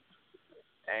 Texas,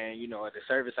 and you know, the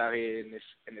service out here in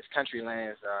this country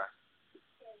lands,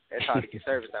 it's hard to get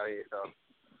service out here, so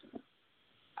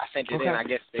I sent it in. I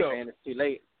guess they're saying it's too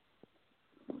late.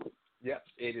 Yep,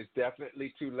 it is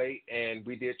definitely too late, and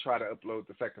we did try to upload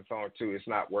the second song too. It's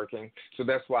not working, so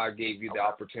that's why I gave you the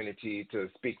opportunity to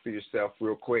speak for yourself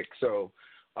real quick. So,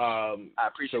 I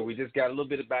appreciate. So we just got a little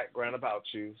bit of background about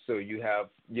you, so you have,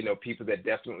 you know, people that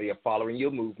definitely are following your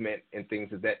movement and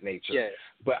things of that nature. Yeah.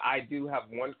 But I do have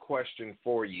one question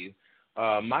for you.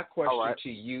 My question to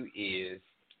you is,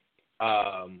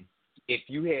 if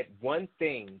you had one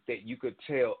thing that you could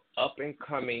tell up and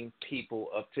coming people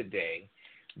of today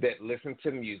that listen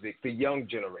to music, the young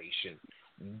generation,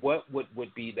 what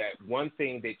would be that one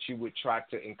thing that you would try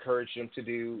to encourage them to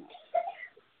do,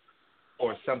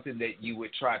 or something that you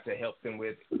would try to help them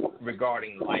with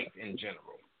regarding life in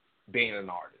general, being an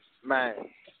artist? Man,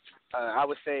 I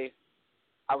would say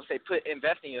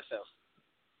invest in yourself,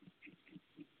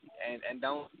 and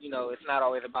don't, you know, it's not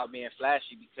always about being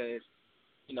flashy, because,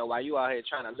 you know, while you out here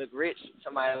trying to look rich,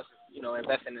 somebody else, you know,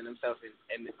 investing in themselves,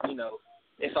 and you know,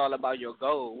 it's all about your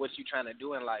goal, what you trying to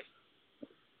do in life.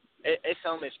 It's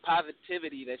so much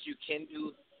positivity that you can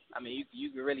do. I mean, you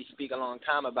can really speak a long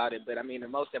time about it, but I mean, the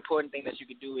most important thing that you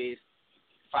can do is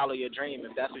follow your dream.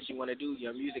 If that's what you want to do,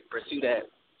 your music, pursue that.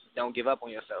 Don't give up on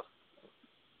yourself.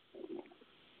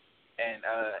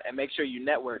 And make sure you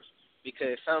network,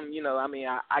 because some, you know, I mean,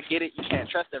 I get it. You can't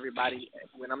trust everybody.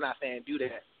 When I'm not saying do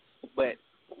that, but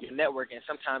you're networking.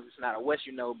 Sometimes it's not a what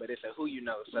you know, but it's a who you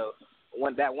know. So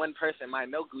that one person might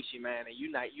know Gucci Mane, and you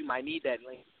might need that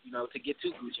link, you know, to get to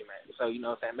Gucci Mane. So, you know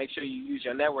what I'm saying, make sure you use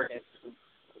your networking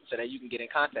so that you can get in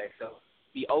contact. So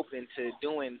be open to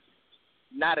doing,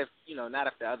 not if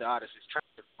the other artist is trying,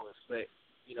 of course, but,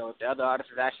 you know, if the other artist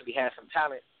actually has some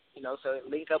talent, you know, so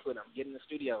link up with them, get in the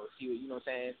studio, see what, you know what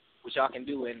I'm saying, what y'all can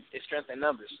do, and it's strength in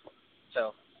numbers.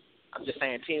 So I'm just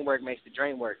saying, teamwork makes the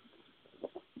dream work.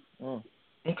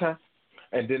 Okay.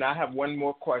 And then I have one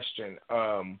more question.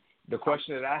 The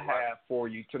question that I have for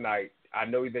you tonight, I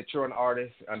know that you're an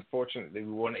artist. Unfortunately,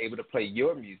 we weren't able to play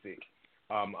your music.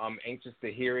 I'm anxious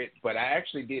to hear it, but I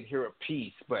actually did hear a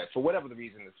piece, but for whatever the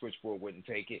reason, the switchboard wouldn't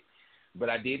take it. But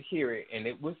I did hear it, and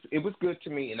it was good to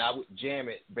me, and I would jam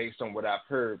it based on what I've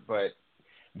heard, but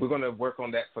we're going to work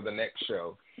on that for the next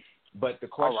show. But the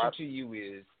question to you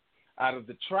is, out of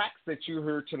the tracks that you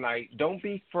heard tonight, don't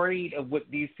be afraid of what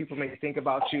these people may think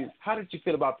about you. How did you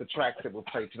feel about the tracks that were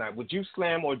played tonight? Would you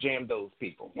slam or jam those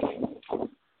people?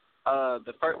 Not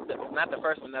the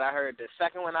first one that I heard. The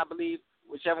second one, I believe,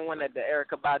 whichever one that the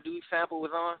Erykah Badu sample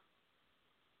was on.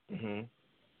 Mhm.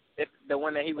 It's the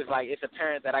one that he was like, "It's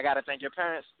apparent that I gotta thank your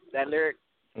parents." That lyric.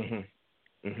 Mhm.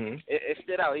 Mhm. It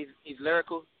stood out. He's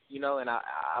lyrical, and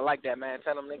I like that, man.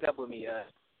 Tell him link up with me.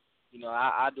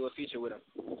 I'll do a feature with him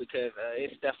because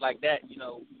it's stuff like that.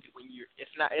 When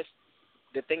it's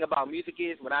the thing about music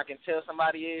is what I can tell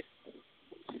somebody is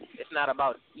it's not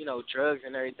about drugs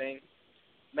and everything.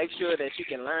 Make sure that you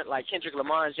can learn, like Kendrick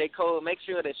Lamar and J. Cole. Make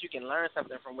sure that you can learn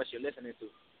something from what you're listening to.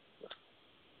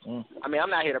 I mean, I'm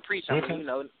not here to preach. I mean,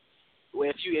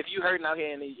 if you hurting out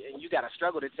here and you got a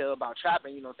struggle to tell about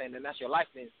trapping, then that's your life.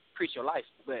 Then preach your life.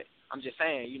 But I'm just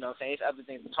saying, it's other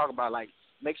things to talk about. Like,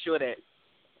 make sure that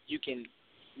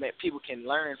people can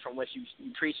learn from what you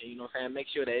preaching. Make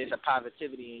sure that it's a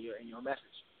positivity in your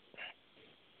message.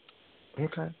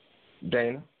 Okay,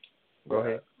 Dana. Go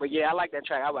ahead. But yeah, I like that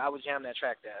track. I was jamming that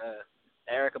track, the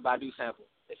Erykah Badu sample.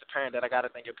 It's apparent that I gotta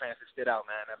thank your parents. It stood out,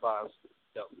 man. That bar was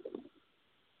dope.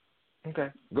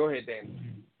 Okay, go ahead,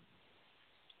 Dan.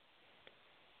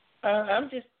 I'm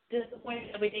just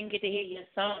disappointed that we didn't get to hear your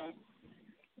song.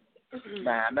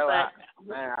 Man, I know.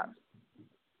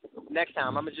 Next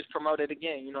time I'm gonna just promote it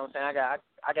again. You know what I'm saying?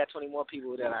 I got 20 more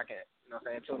people that I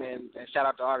can, tune in and shout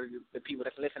out to all of the people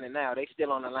that's listening now. They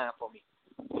still on the line for me.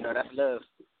 That's love.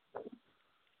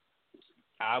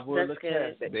 I will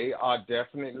attest. They are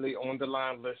definitely on the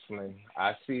line listening.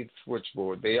 I see the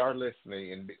switchboard. They are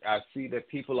listening, and I see that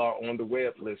people are on the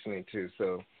web listening too.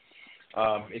 So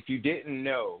if you didn't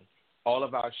know, all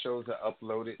of our shows are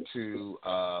uploaded to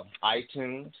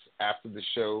iTunes after the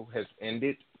show has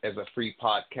ended as a free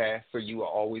podcast, so you will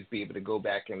always be able to go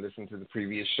back and listen to the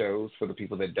previous shows for the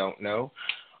people that don't know.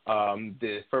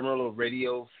 The FoMerlot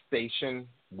radio station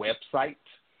website,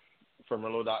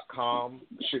 FoMerlot.com,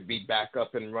 should be back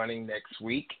up and running next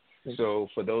week. So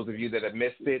for those of you that have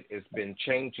missed it, it's been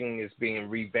changing. It's being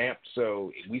revamped.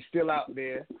 So we still out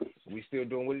there. We still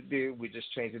doing what it do. We're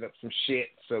just changing up some shit.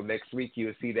 So next week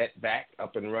you'll see that back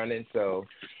up and running. So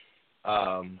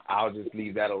I'll just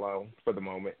leave that alone for the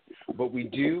moment. But we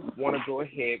do want to go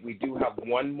ahead. We do have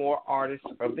one more artist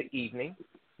of the evening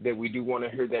that we do want to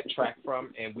hear that track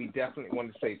from. And we definitely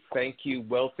want to say thank you,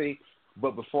 Wealthy.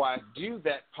 But before I do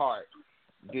that part,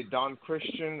 did Don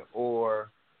Christian or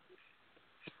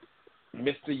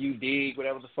Mr. You Dig,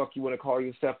 whatever the fuck you want to call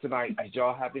yourself tonight, did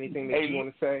y'all have anything that you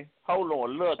want to say? Hold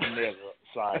on, look, nigga.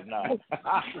 Sorry, no.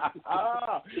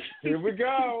 Here we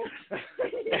go.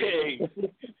 Hey,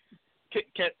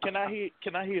 can I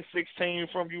hear 16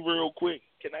 from you real quick?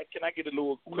 Can I get a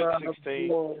little quick 16?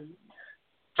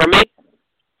 From me?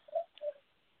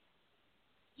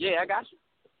 Yeah, I got you.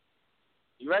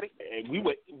 You ready? Hey,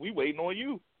 we waiting on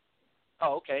you.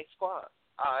 Oh, okay, squad.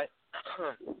 All right.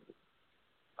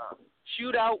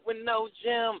 Shootout with no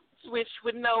gym, switch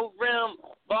with no rim,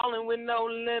 balling with no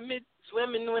limit,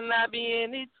 swimming when I be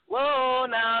in it. Whoa,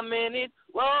 now I'm in it.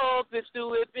 Whoa, pistol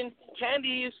whipping, candy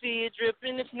you see it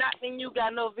dripping. If not, then you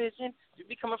got no vision. You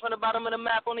be coming from the bottom of the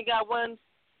map, only got one.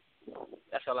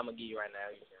 That's all I'm gonna give you right now.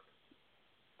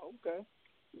 Okay.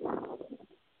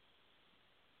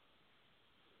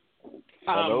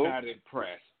 I'm not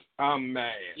impressed. I'm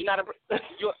mad. You're not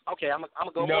okay, I'm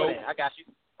gonna go more then. I got you.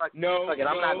 I'm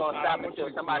not gonna stop until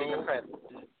somebody's impressed.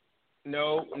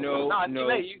 No.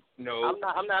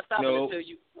 I'm not stopping until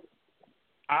you.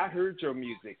 I heard your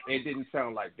music. It didn't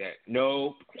sound like that.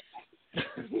 Nope.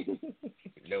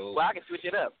 No. Well, I can switch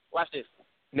it up. Watch this.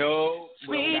 No.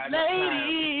 Sweet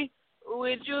lady,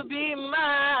 would you be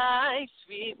my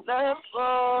sweet love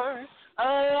for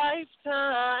a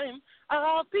lifetime?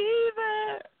 I'll be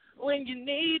there when you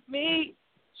need me.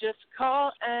 Just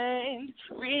call and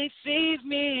receive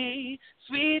me.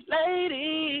 Sweet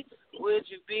lady, would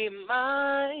you be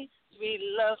my sweet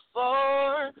love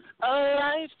for a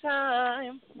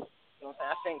lifetime? You know what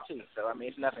I'm saying? I sing too, so I mean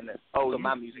it's nothing to put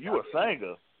my music. You a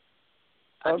singer?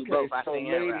 I do both. I so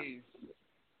sing and rap.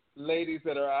 ladies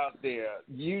that are out there,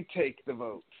 you take the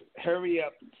vote. Hurry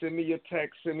up. Send me your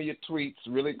text. Send me your tweets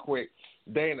really quick.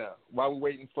 Dana, while we're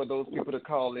waiting for those people to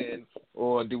call in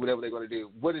or do whatever they're going to do,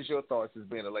 what is your thoughts as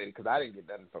being a lady? Because I didn't get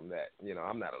nothing from that. You know,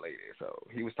 I'm not a lady, so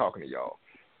he was talking to y'all.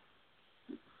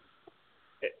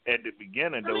 At the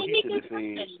beginning, though, he should have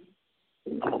said,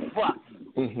 I'm a fuck.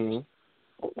 Mm-hmm.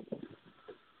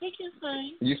 He can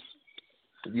sing.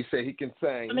 You say he can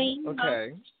sing. I mean,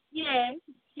 okay. Yeah,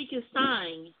 he can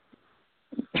sing.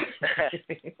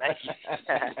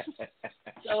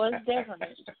 So it's different.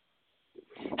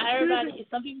 Everybody,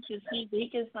 some people can sing, but he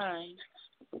can sing.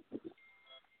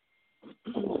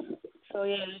 So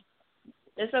yeah,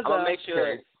 it's a go.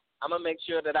 I'm gonna make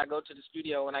sure that I go to the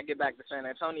studio when I get back to San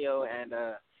Antonio and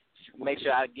make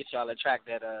sure I get y'all a track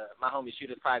that my homie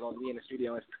Shooter's probably gonna be in the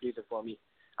studio and produce it for me.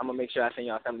 I'm gonna make sure I send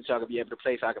y'all something that y'all can be able to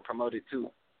play so I can promote it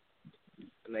too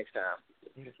the next time.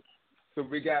 So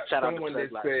we got someone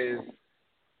that says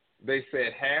they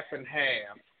said half and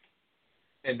half,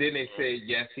 and then they said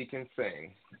yes, he can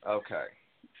sing. Okay,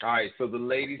 all right. So the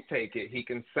ladies take it. He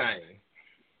can sing.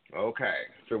 Okay,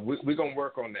 so we're gonna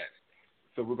work on that.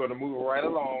 So we're going to move right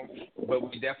along, but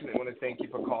we definitely want to thank you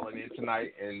for calling in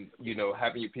tonight and, you know,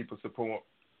 having your people promote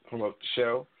the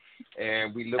show.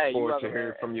 And we look forward to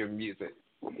hearing from your music.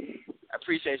 I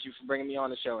appreciate you for bringing me on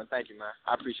the show, and thank you, man.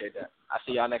 I appreciate that. I'll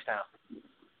see y'all next time.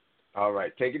 All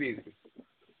right. Take it easy.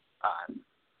 All right.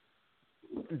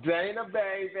 Dana,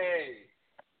 baby.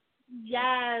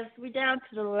 Yes, we're down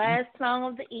to the last song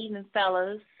of the evening,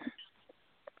 fellas.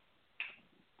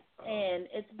 And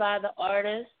it's by the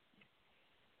artist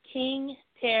King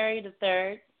Terry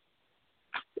III.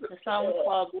 The song is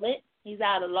called Lit. He's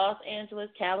out of Los Angeles,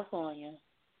 California.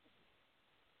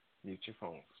 Mute your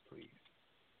phones, please.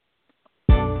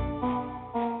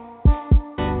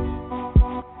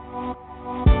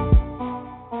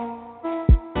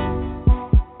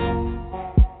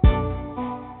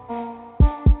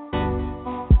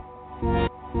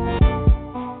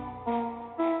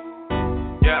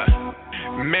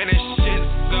 Man, this shit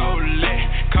so lit.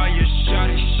 Call your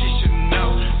shawty, she should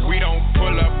know. We don't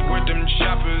pull up with them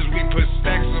choppers. We put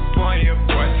stacks up on your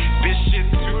boy. This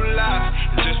shit too loud.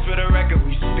 Just for the record,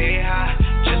 we stay high.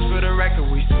 Just for the record,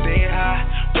 we stay high.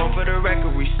 One for the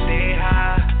record, we stay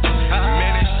high.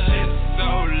 Man, this shit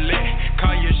so lit.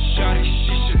 Call your shawty,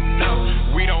 she should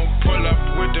know. We don't pull up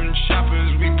with them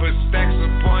choppers. We put stacks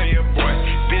up on your boy.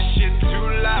 This shit too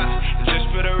loud. Just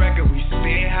for the record, we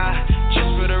stay high.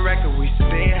 Just for the record, we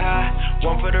stay high.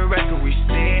 One for the record, we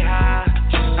stay high.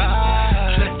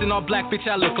 Dressed in all black, bitch,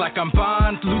 I look like I'm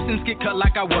Bond. Loose and get cut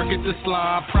like I work at the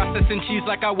salon. Processing cheese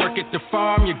like I work at the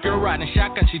farm. Your girl riding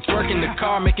shotgun, she twerking the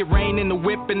car. Make it rain in the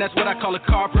whip, and that's what I call a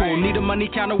carpool. Need a money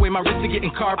counter, weigh my wrist to get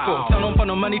in carpool. Tell them for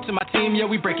no money to my team, yeah,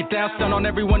 we break it down. Stun on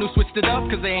everyone who switched it up,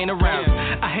 cause they ain't around.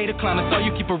 I hate a clown, that's all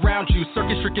you keep around you.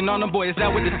 Circus tricking on them, boy, is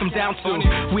that what this comes down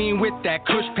to? We ain't with that,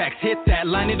 kush packs, hit that,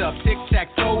 line it up,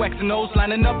 tic-tac-toe, X and O's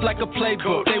lining up like a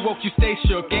playbook. They woke, you stay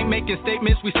shook, ain't making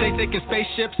statements, we stay taking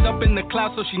spaceships up in the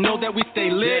clouds so she know that we stay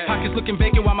lit. Pockets looking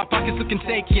vacant while my pockets looking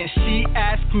taken. She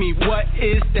asked me, what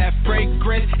is that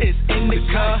fragrance? It's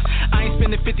indica. I ain't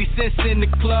spending 50 cents in the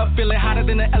club, feeling hotter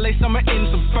than the LA summer in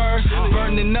some fur.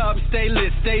 Burning up, stay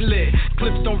lit, stay lit.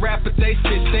 Clips don't rap, but they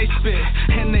spit,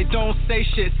 and they don't say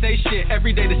shit,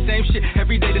 every day the same shit,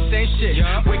 every day the same shit.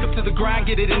 Wake up to the grind,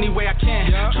 get it any way I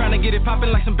can. Trying to get it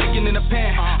popping like some bacon in a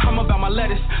pan. I'm about my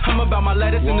lettuce,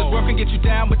 and this world can get you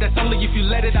down, but that's only if you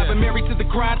let it. I've been married to the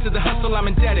grind, to the hustle, I'm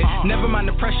indebted. Never mind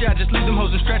the pressure, I just leave them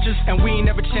hoes and stretchers, and we ain't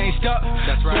never changed up.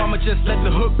 That's right. So I'ma just let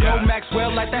the hook go,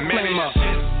 Maxwell, like that flame up.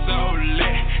 Man, shit so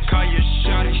lit, call your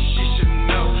shawty, she should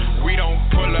know. We don't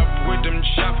pull up with them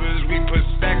choppers, we put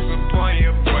stacks up on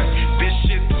your boy. This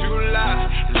shit too loud,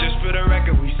 just for the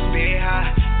record, we stay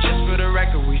high. Just for the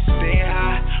record, we stay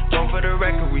high. One for the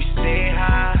record, we stay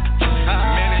high.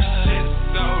 Man, this shit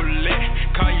so lit,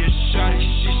 call your shawty,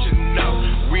 she should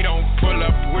know. We don't pull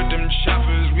up with them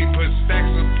choppers, we put stacks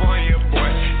up on your boy.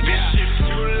 This shit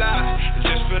too loud,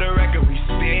 just for the record, we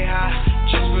stay high.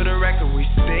 Just for the record, we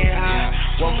stay high.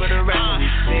 One for the record, we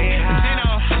stay high.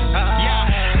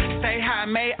 Stay high,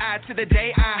 may I to the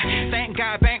day I thank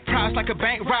God, bank props like a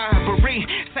bank robbery.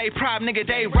 Say prop, nigga,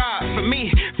 they rob for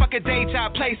me. Fuck a day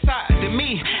job, play side to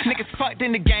me. Niggas fucked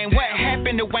in the game. What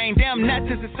happened to Wayne? Damn nuts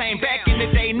is the same. Back in the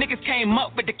day, niggas came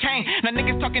up with the cane. Now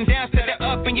niggas talking down, said they're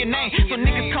up in your name. So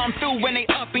niggas come through when they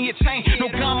up in your chain. No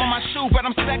gum on my shoe, but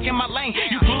I'm stuck in my lane.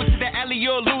 You glued to the alley,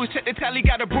 you'll lose. Check the tally,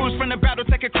 got a bruise from the battle.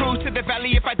 Take a cruise to the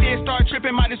valley. If I did start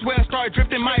tripping, might as well start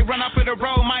drifting. Might run off of the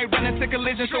road, might run into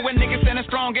collision. So when niggas standing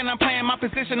strong and I'm playing my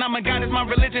position, I'm a god, is my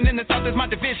religion, and the south is my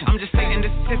division. I'm just stating the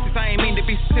statistics, I ain't mean to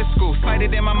be statistical. Fight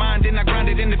it in my mind, then I grind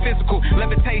it in the physical.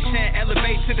 Levitation,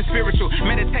 elevate to the spiritual.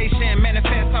 Meditation,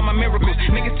 manifest all my miracles.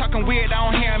 Niggas talking weird, I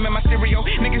don't hear them in my stereo.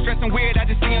 Niggas dressing weird, I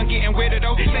just see them getting weirder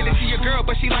though. Say that she your girl,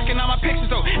 but she liking all my pictures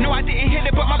though. No, I didn't hit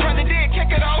it, but my brother did kick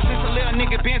it off. Since a little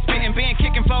nigga been spitting, been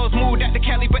kicking flows. Moved out to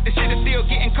Cali, but the shit is still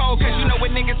getting cold. Cause you know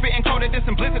what niggas spitting colder than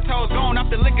some blizzard toes. Going off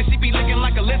the liquor, she be looking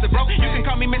like a lizard, bro. You can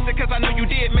call me mister, cause I know you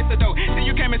did miss it though. See,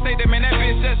 you came and say that, man, that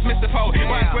bitch just missed the pole.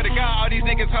 Boy, I swear to God, all these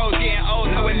niggas hoes getting old.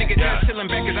 So a nigga just chilling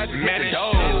back, cause I just hit the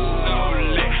door. So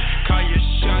lit, call your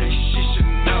shorty, she should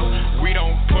know. We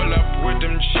don't pull up with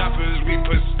them choppers, we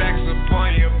put stacks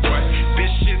upon your boy.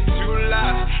 This shit too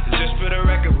loud, just for the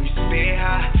record we stay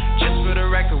high. Just for the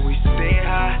record we stay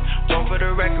high. One for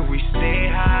the record we stay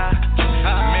high.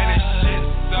 Man, this shit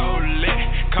so lit,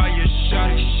 call your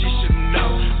shorty, she should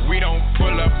know. We don't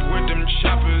pull up with them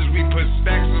choppers, we put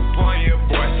stacks upon your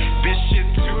boy. This shit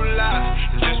too loud,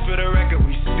 just for the record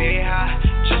we stay high.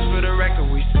 Just for the record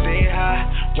we stay high.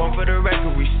 One for the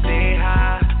record we stay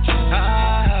high.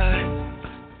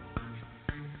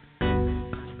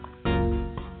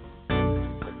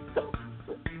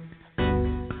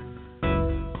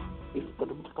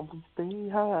 Stay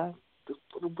high. Just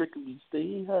for the record we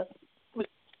stay high.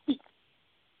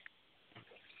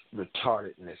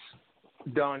 Retardedness.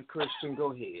 Don Christian,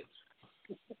 go ahead.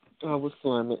 I was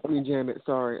slamming. I mean, jam it.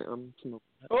 Sorry, I'm smoking.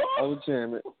 I was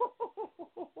jam it.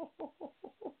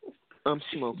 I'm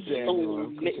smoking.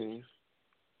 Continue.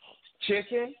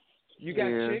 Chicken? You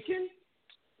got chicken?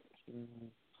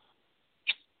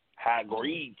 High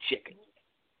grade chicken.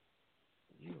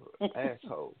 You're an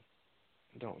asshole.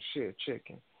 Don't share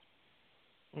chicken.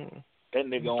 That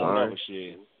nigga on another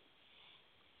shit.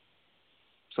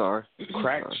 Sorry.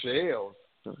 Cracked shells.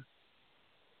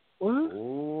 What?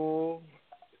 Ooh.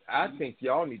 I think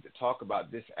y'all need to talk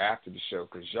about this after the show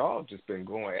because y'all just been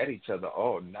going at each other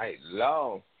all night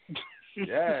long.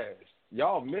 Yes.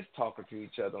 Y'all miss talking to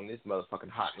each other on this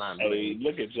motherfucking hotline. Hey,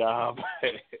 look at y'all.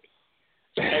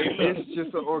 It's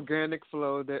just an organic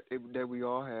flow that we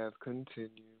all have. Continue.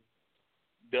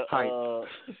 The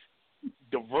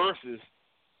verses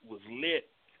was lit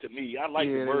to me. I like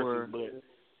the verses,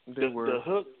 but the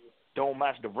hook don't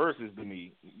match the verses to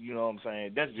me. You know what I'm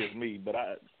saying? That's just me, but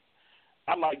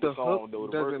I like the song though.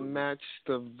 The doesn't verses match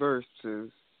the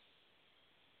verses.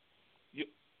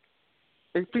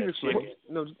 Hey, please explain.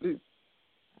 No, please.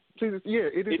 Yeah,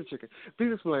 it is a chicken.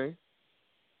 Please explain.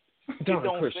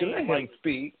 Don Christian, let him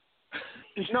speak.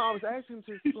 No, I was asking him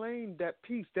to explain that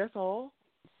piece. That's all.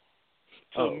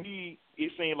 To me,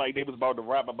 it seemed like they was about to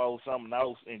rap about something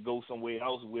else and go somewhere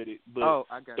else with it. But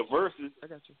I got the you. verses, I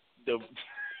got you.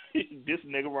 This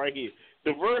nigga right here,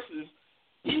 the verses.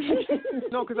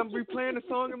 No, because I'm replaying the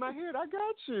song in my head. I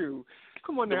got you.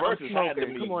 Come on now. The verses had to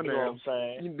me. Come on you now. know what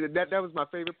I'm saying? That was my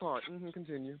favorite part.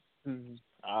 Continue.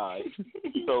 All right.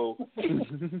 So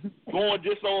going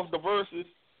just off the verses,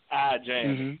 I jam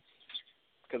it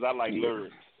because I like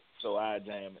lyrics, so I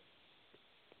jam it.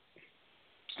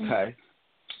 Okay.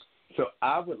 So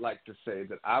I would like to say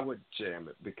that I would jam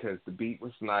it because the beat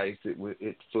was nice.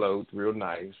 It flowed real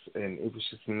nice, and it was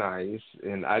just nice.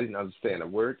 And I didn't understand a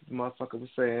word the motherfucker was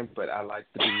saying, but I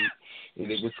liked the beat, and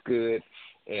it was good.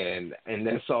 And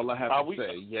that's all I have to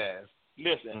say. Yes.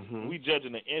 Listen, we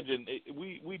judging the engine.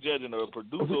 We judging a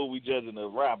producer. Or we judging a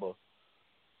rapper.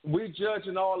 We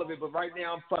judging all of it, but right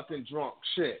now I'm fucking drunk.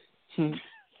 Shit.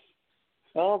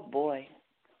 Oh boy.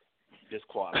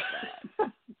 Disqualified.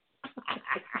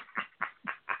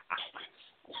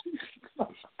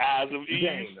 Eyes of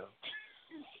Eve.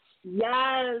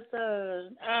 Yes,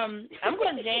 I'm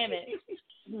gonna jam it.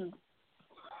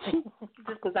 Just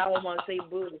because I don't want to say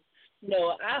boo.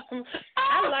 No,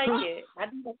 I like it.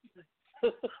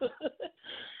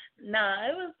 Nah,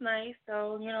 it was nice.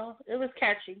 So it was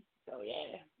catchy. So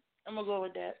yeah, I'm gonna go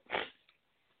with that.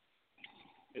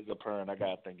 It's a pern. I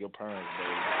gotta thank your parents,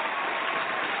 baby.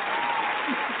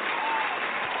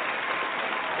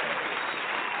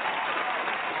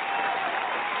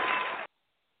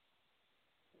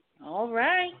 All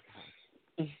right.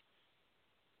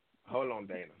 Hold on,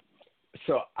 Dana.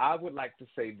 So I would like to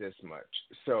say this much.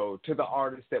 So to the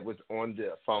artist that was on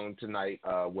the phone tonight,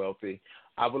 Wealthy,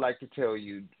 I would like to tell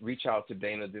you, reach out to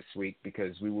Dana this week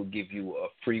because we will give you a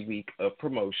free week of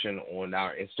promotion on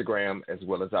our Instagram as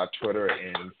well as our Twitter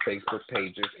and Facebook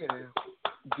pages.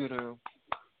 Get down.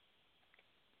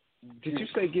 Did you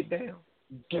say get down?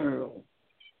 Down.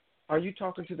 Are you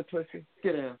talking to the pussy?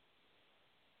 Get down.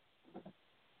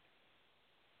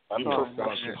 I'm talking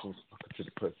to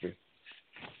the pussy.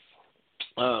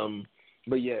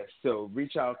 But yeah, so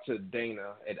reach out to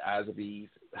Dana at Eyes of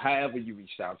Eve. However you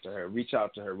reached out to her, reach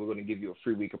out to her. We're going to give you a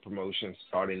free week of promotion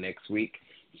starting next week.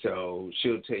 So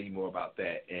she'll tell you more about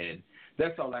that. And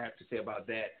that's all I have to say about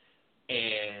that.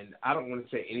 And I don't want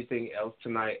to say anything else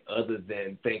tonight other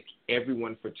than thank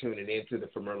everyone for tuning in to the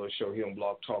FoMerlot Show here on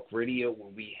Blog Talk Radio, where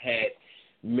we had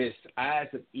Miss Eyes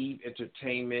of Eve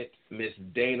Entertainment, Miss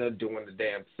Dana doing the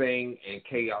damn thing, and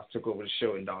Chaos took over the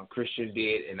show, and Don Christian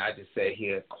did, and I just sat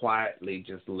here quietly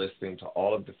just listening to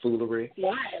all of the foolery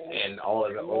and all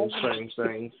of the old strange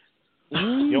things.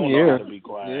 You don't know how to be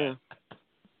quiet.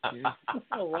 Yeah.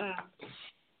 Oh,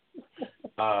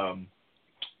 wow.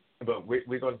 But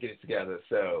we're going to get it together.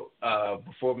 So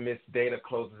before Miss Dana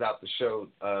closes out the show,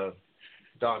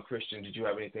 Don Christian, did you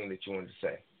have anything that you wanted to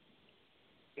say?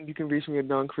 You can reach me at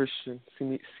Don Christian.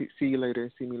 See you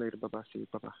later. See me later. Bye-bye. See you.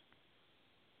 Bye-bye.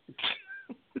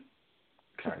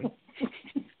 Okay.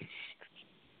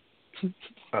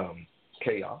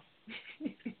 Chaos.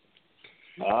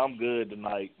 I'm good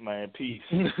tonight, man. Peace.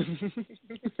 You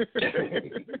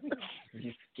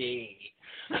scared.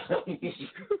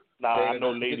 Nah, I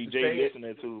know Lady J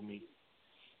listening to me.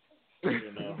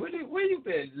 You know. Where you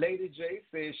been? Lady J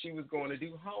said she was going to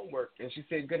do homework, and she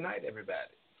said good night,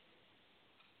 everybody.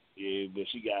 Yeah, but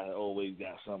she always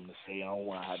got something to say. I don't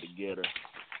want to have to get her.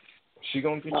 She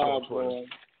gonna get you on Twitter.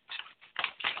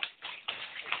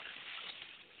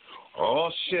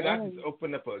 Oh shit! I just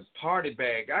opened up a party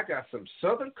bag. I got some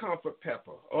Southern Comfort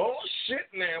pepper. Oh shit!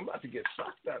 Now I'm about to get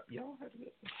sucked up. Y'all have to.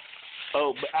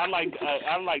 Oh, but I like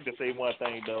to say one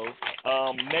thing though.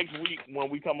 Next week when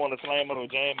we come on the Slam or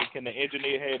Jam, can the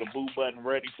engineer have the boo button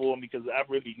ready for me, because I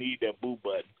really need that boo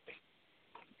button.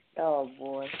 Oh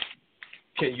boy.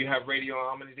 Can you have Radio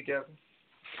Harmony together?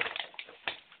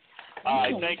 All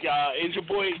right, thank y'all. It's your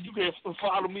boy. You can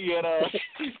follow me at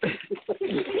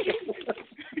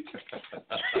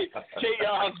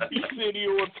Chaos D-City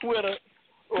on Twitter,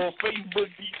 on Facebook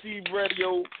D-City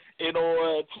Radio, and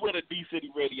on Twitter D-City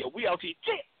Radio. We out here.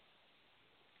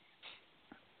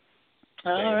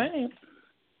 All right.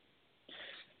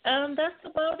 That's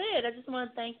about it. I just want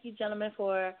to thank you, gentlemen,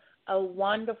 for a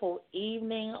wonderful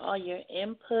evening, all your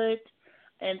input.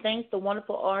 And thanks to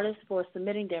wonderful artists for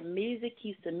submitting their music.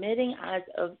 Keep submitting. Eyes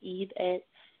of Eve ENT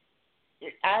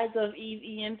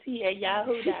at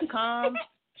yahoo.com.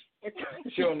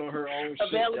 She don't know her own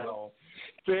available.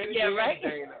 Shit, y'all. Yeah, right.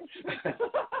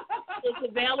 It's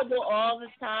available all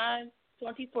the time,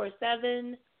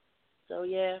 24/7. So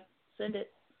yeah, send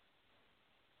it.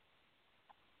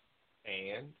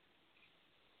 And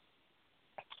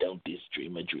don't this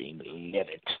dream a dream, live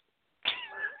it.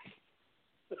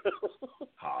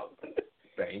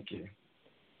 Thank you.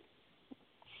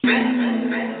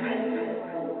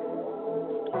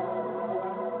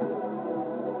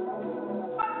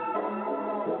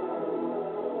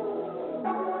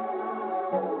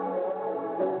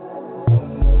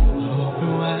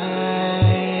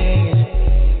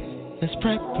 Let's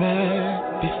prepare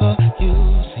before you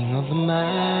sing over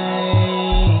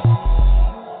mine.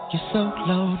 You're so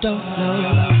low, don't know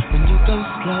when you go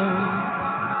slow.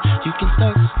 You can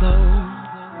start slow,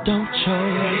 don't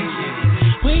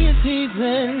choke. When you're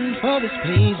seasoned for this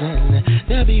pleasing,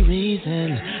 there'll be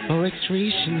reason for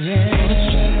excretion, yeah. The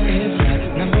stress is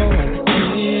like number one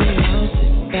thing. I'll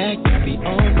sit back, be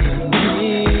on your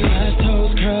knees. Eyes,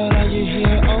 toes, curl, are you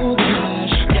here? Oh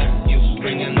gosh, yeah, you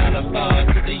bringing all the bars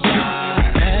to the yard.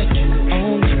 That you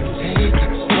own, you take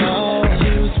it slow.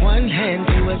 Use one hand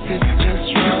to assist,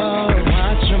 just roll.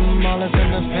 Watch them all as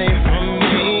in the pay from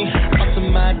me.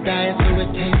 My diet so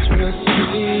it tastes real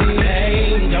sweet.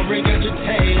 Hey, don't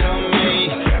regurgitate on me.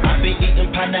 I be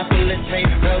eating pineapple, it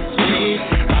tastes so sweet.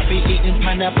 I be eating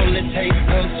pineapple, it tastes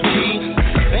so sweet.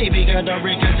 Baby girl, don't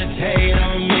regurgitate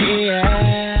on me.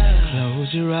 Yeah.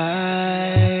 Close your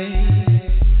eyes.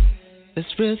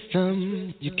 This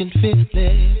rhythm, you can feel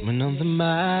it when on the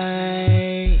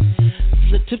mic.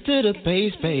 The tip to the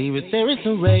base, baby, there is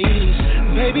no race.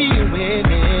 Baby, you're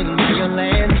winning, now your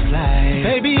landslide.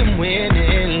 Baby, I'm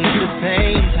winning at the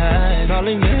same time. It's all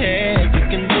in your head, you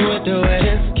can do it.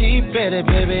 Just keep it,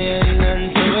 baby, and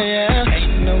undo it, yeah.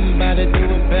 Ain't nobody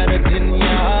doing better than you.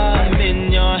 I'm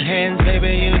in your hands,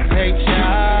 baby, you take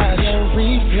charge. Your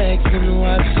reflex and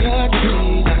watch your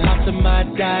teeth. I'm off to my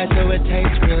diet, so it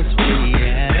tastes real sweet,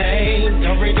 yeah. Hey,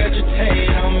 don't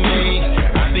regurgitate on me.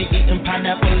 I be eating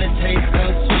pineapple, it tastes so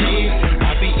sweet.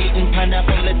 I be eating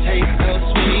pineapple, it tastes so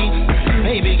sweet.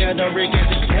 Baby girl, don't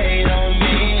regurgitate on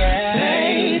me, yeah.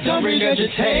 Hey, don't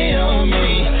regurgitate on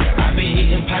me. I be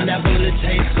eating pineapple, it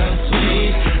tastes so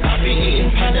sweet. I be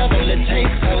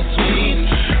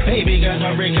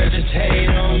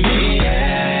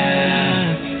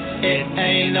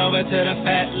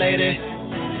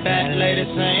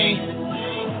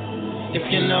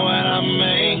know what I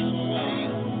mean?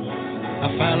 I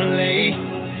finally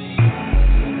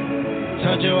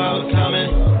told you I was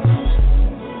coming.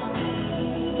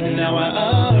 Now I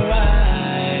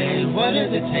arrive. What does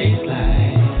it taste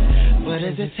like? What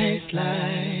does it taste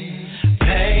like?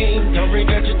 Pain, don't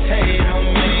regurgitate on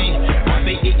me. I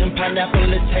be eating pineapple,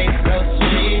 it tastes so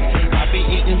sweet. I be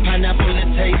eating pineapple,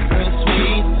 it tastes so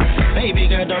sweet. Baby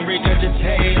girl, don't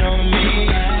regurgitate on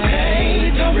me. Hey,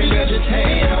 don't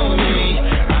regurgitate on me.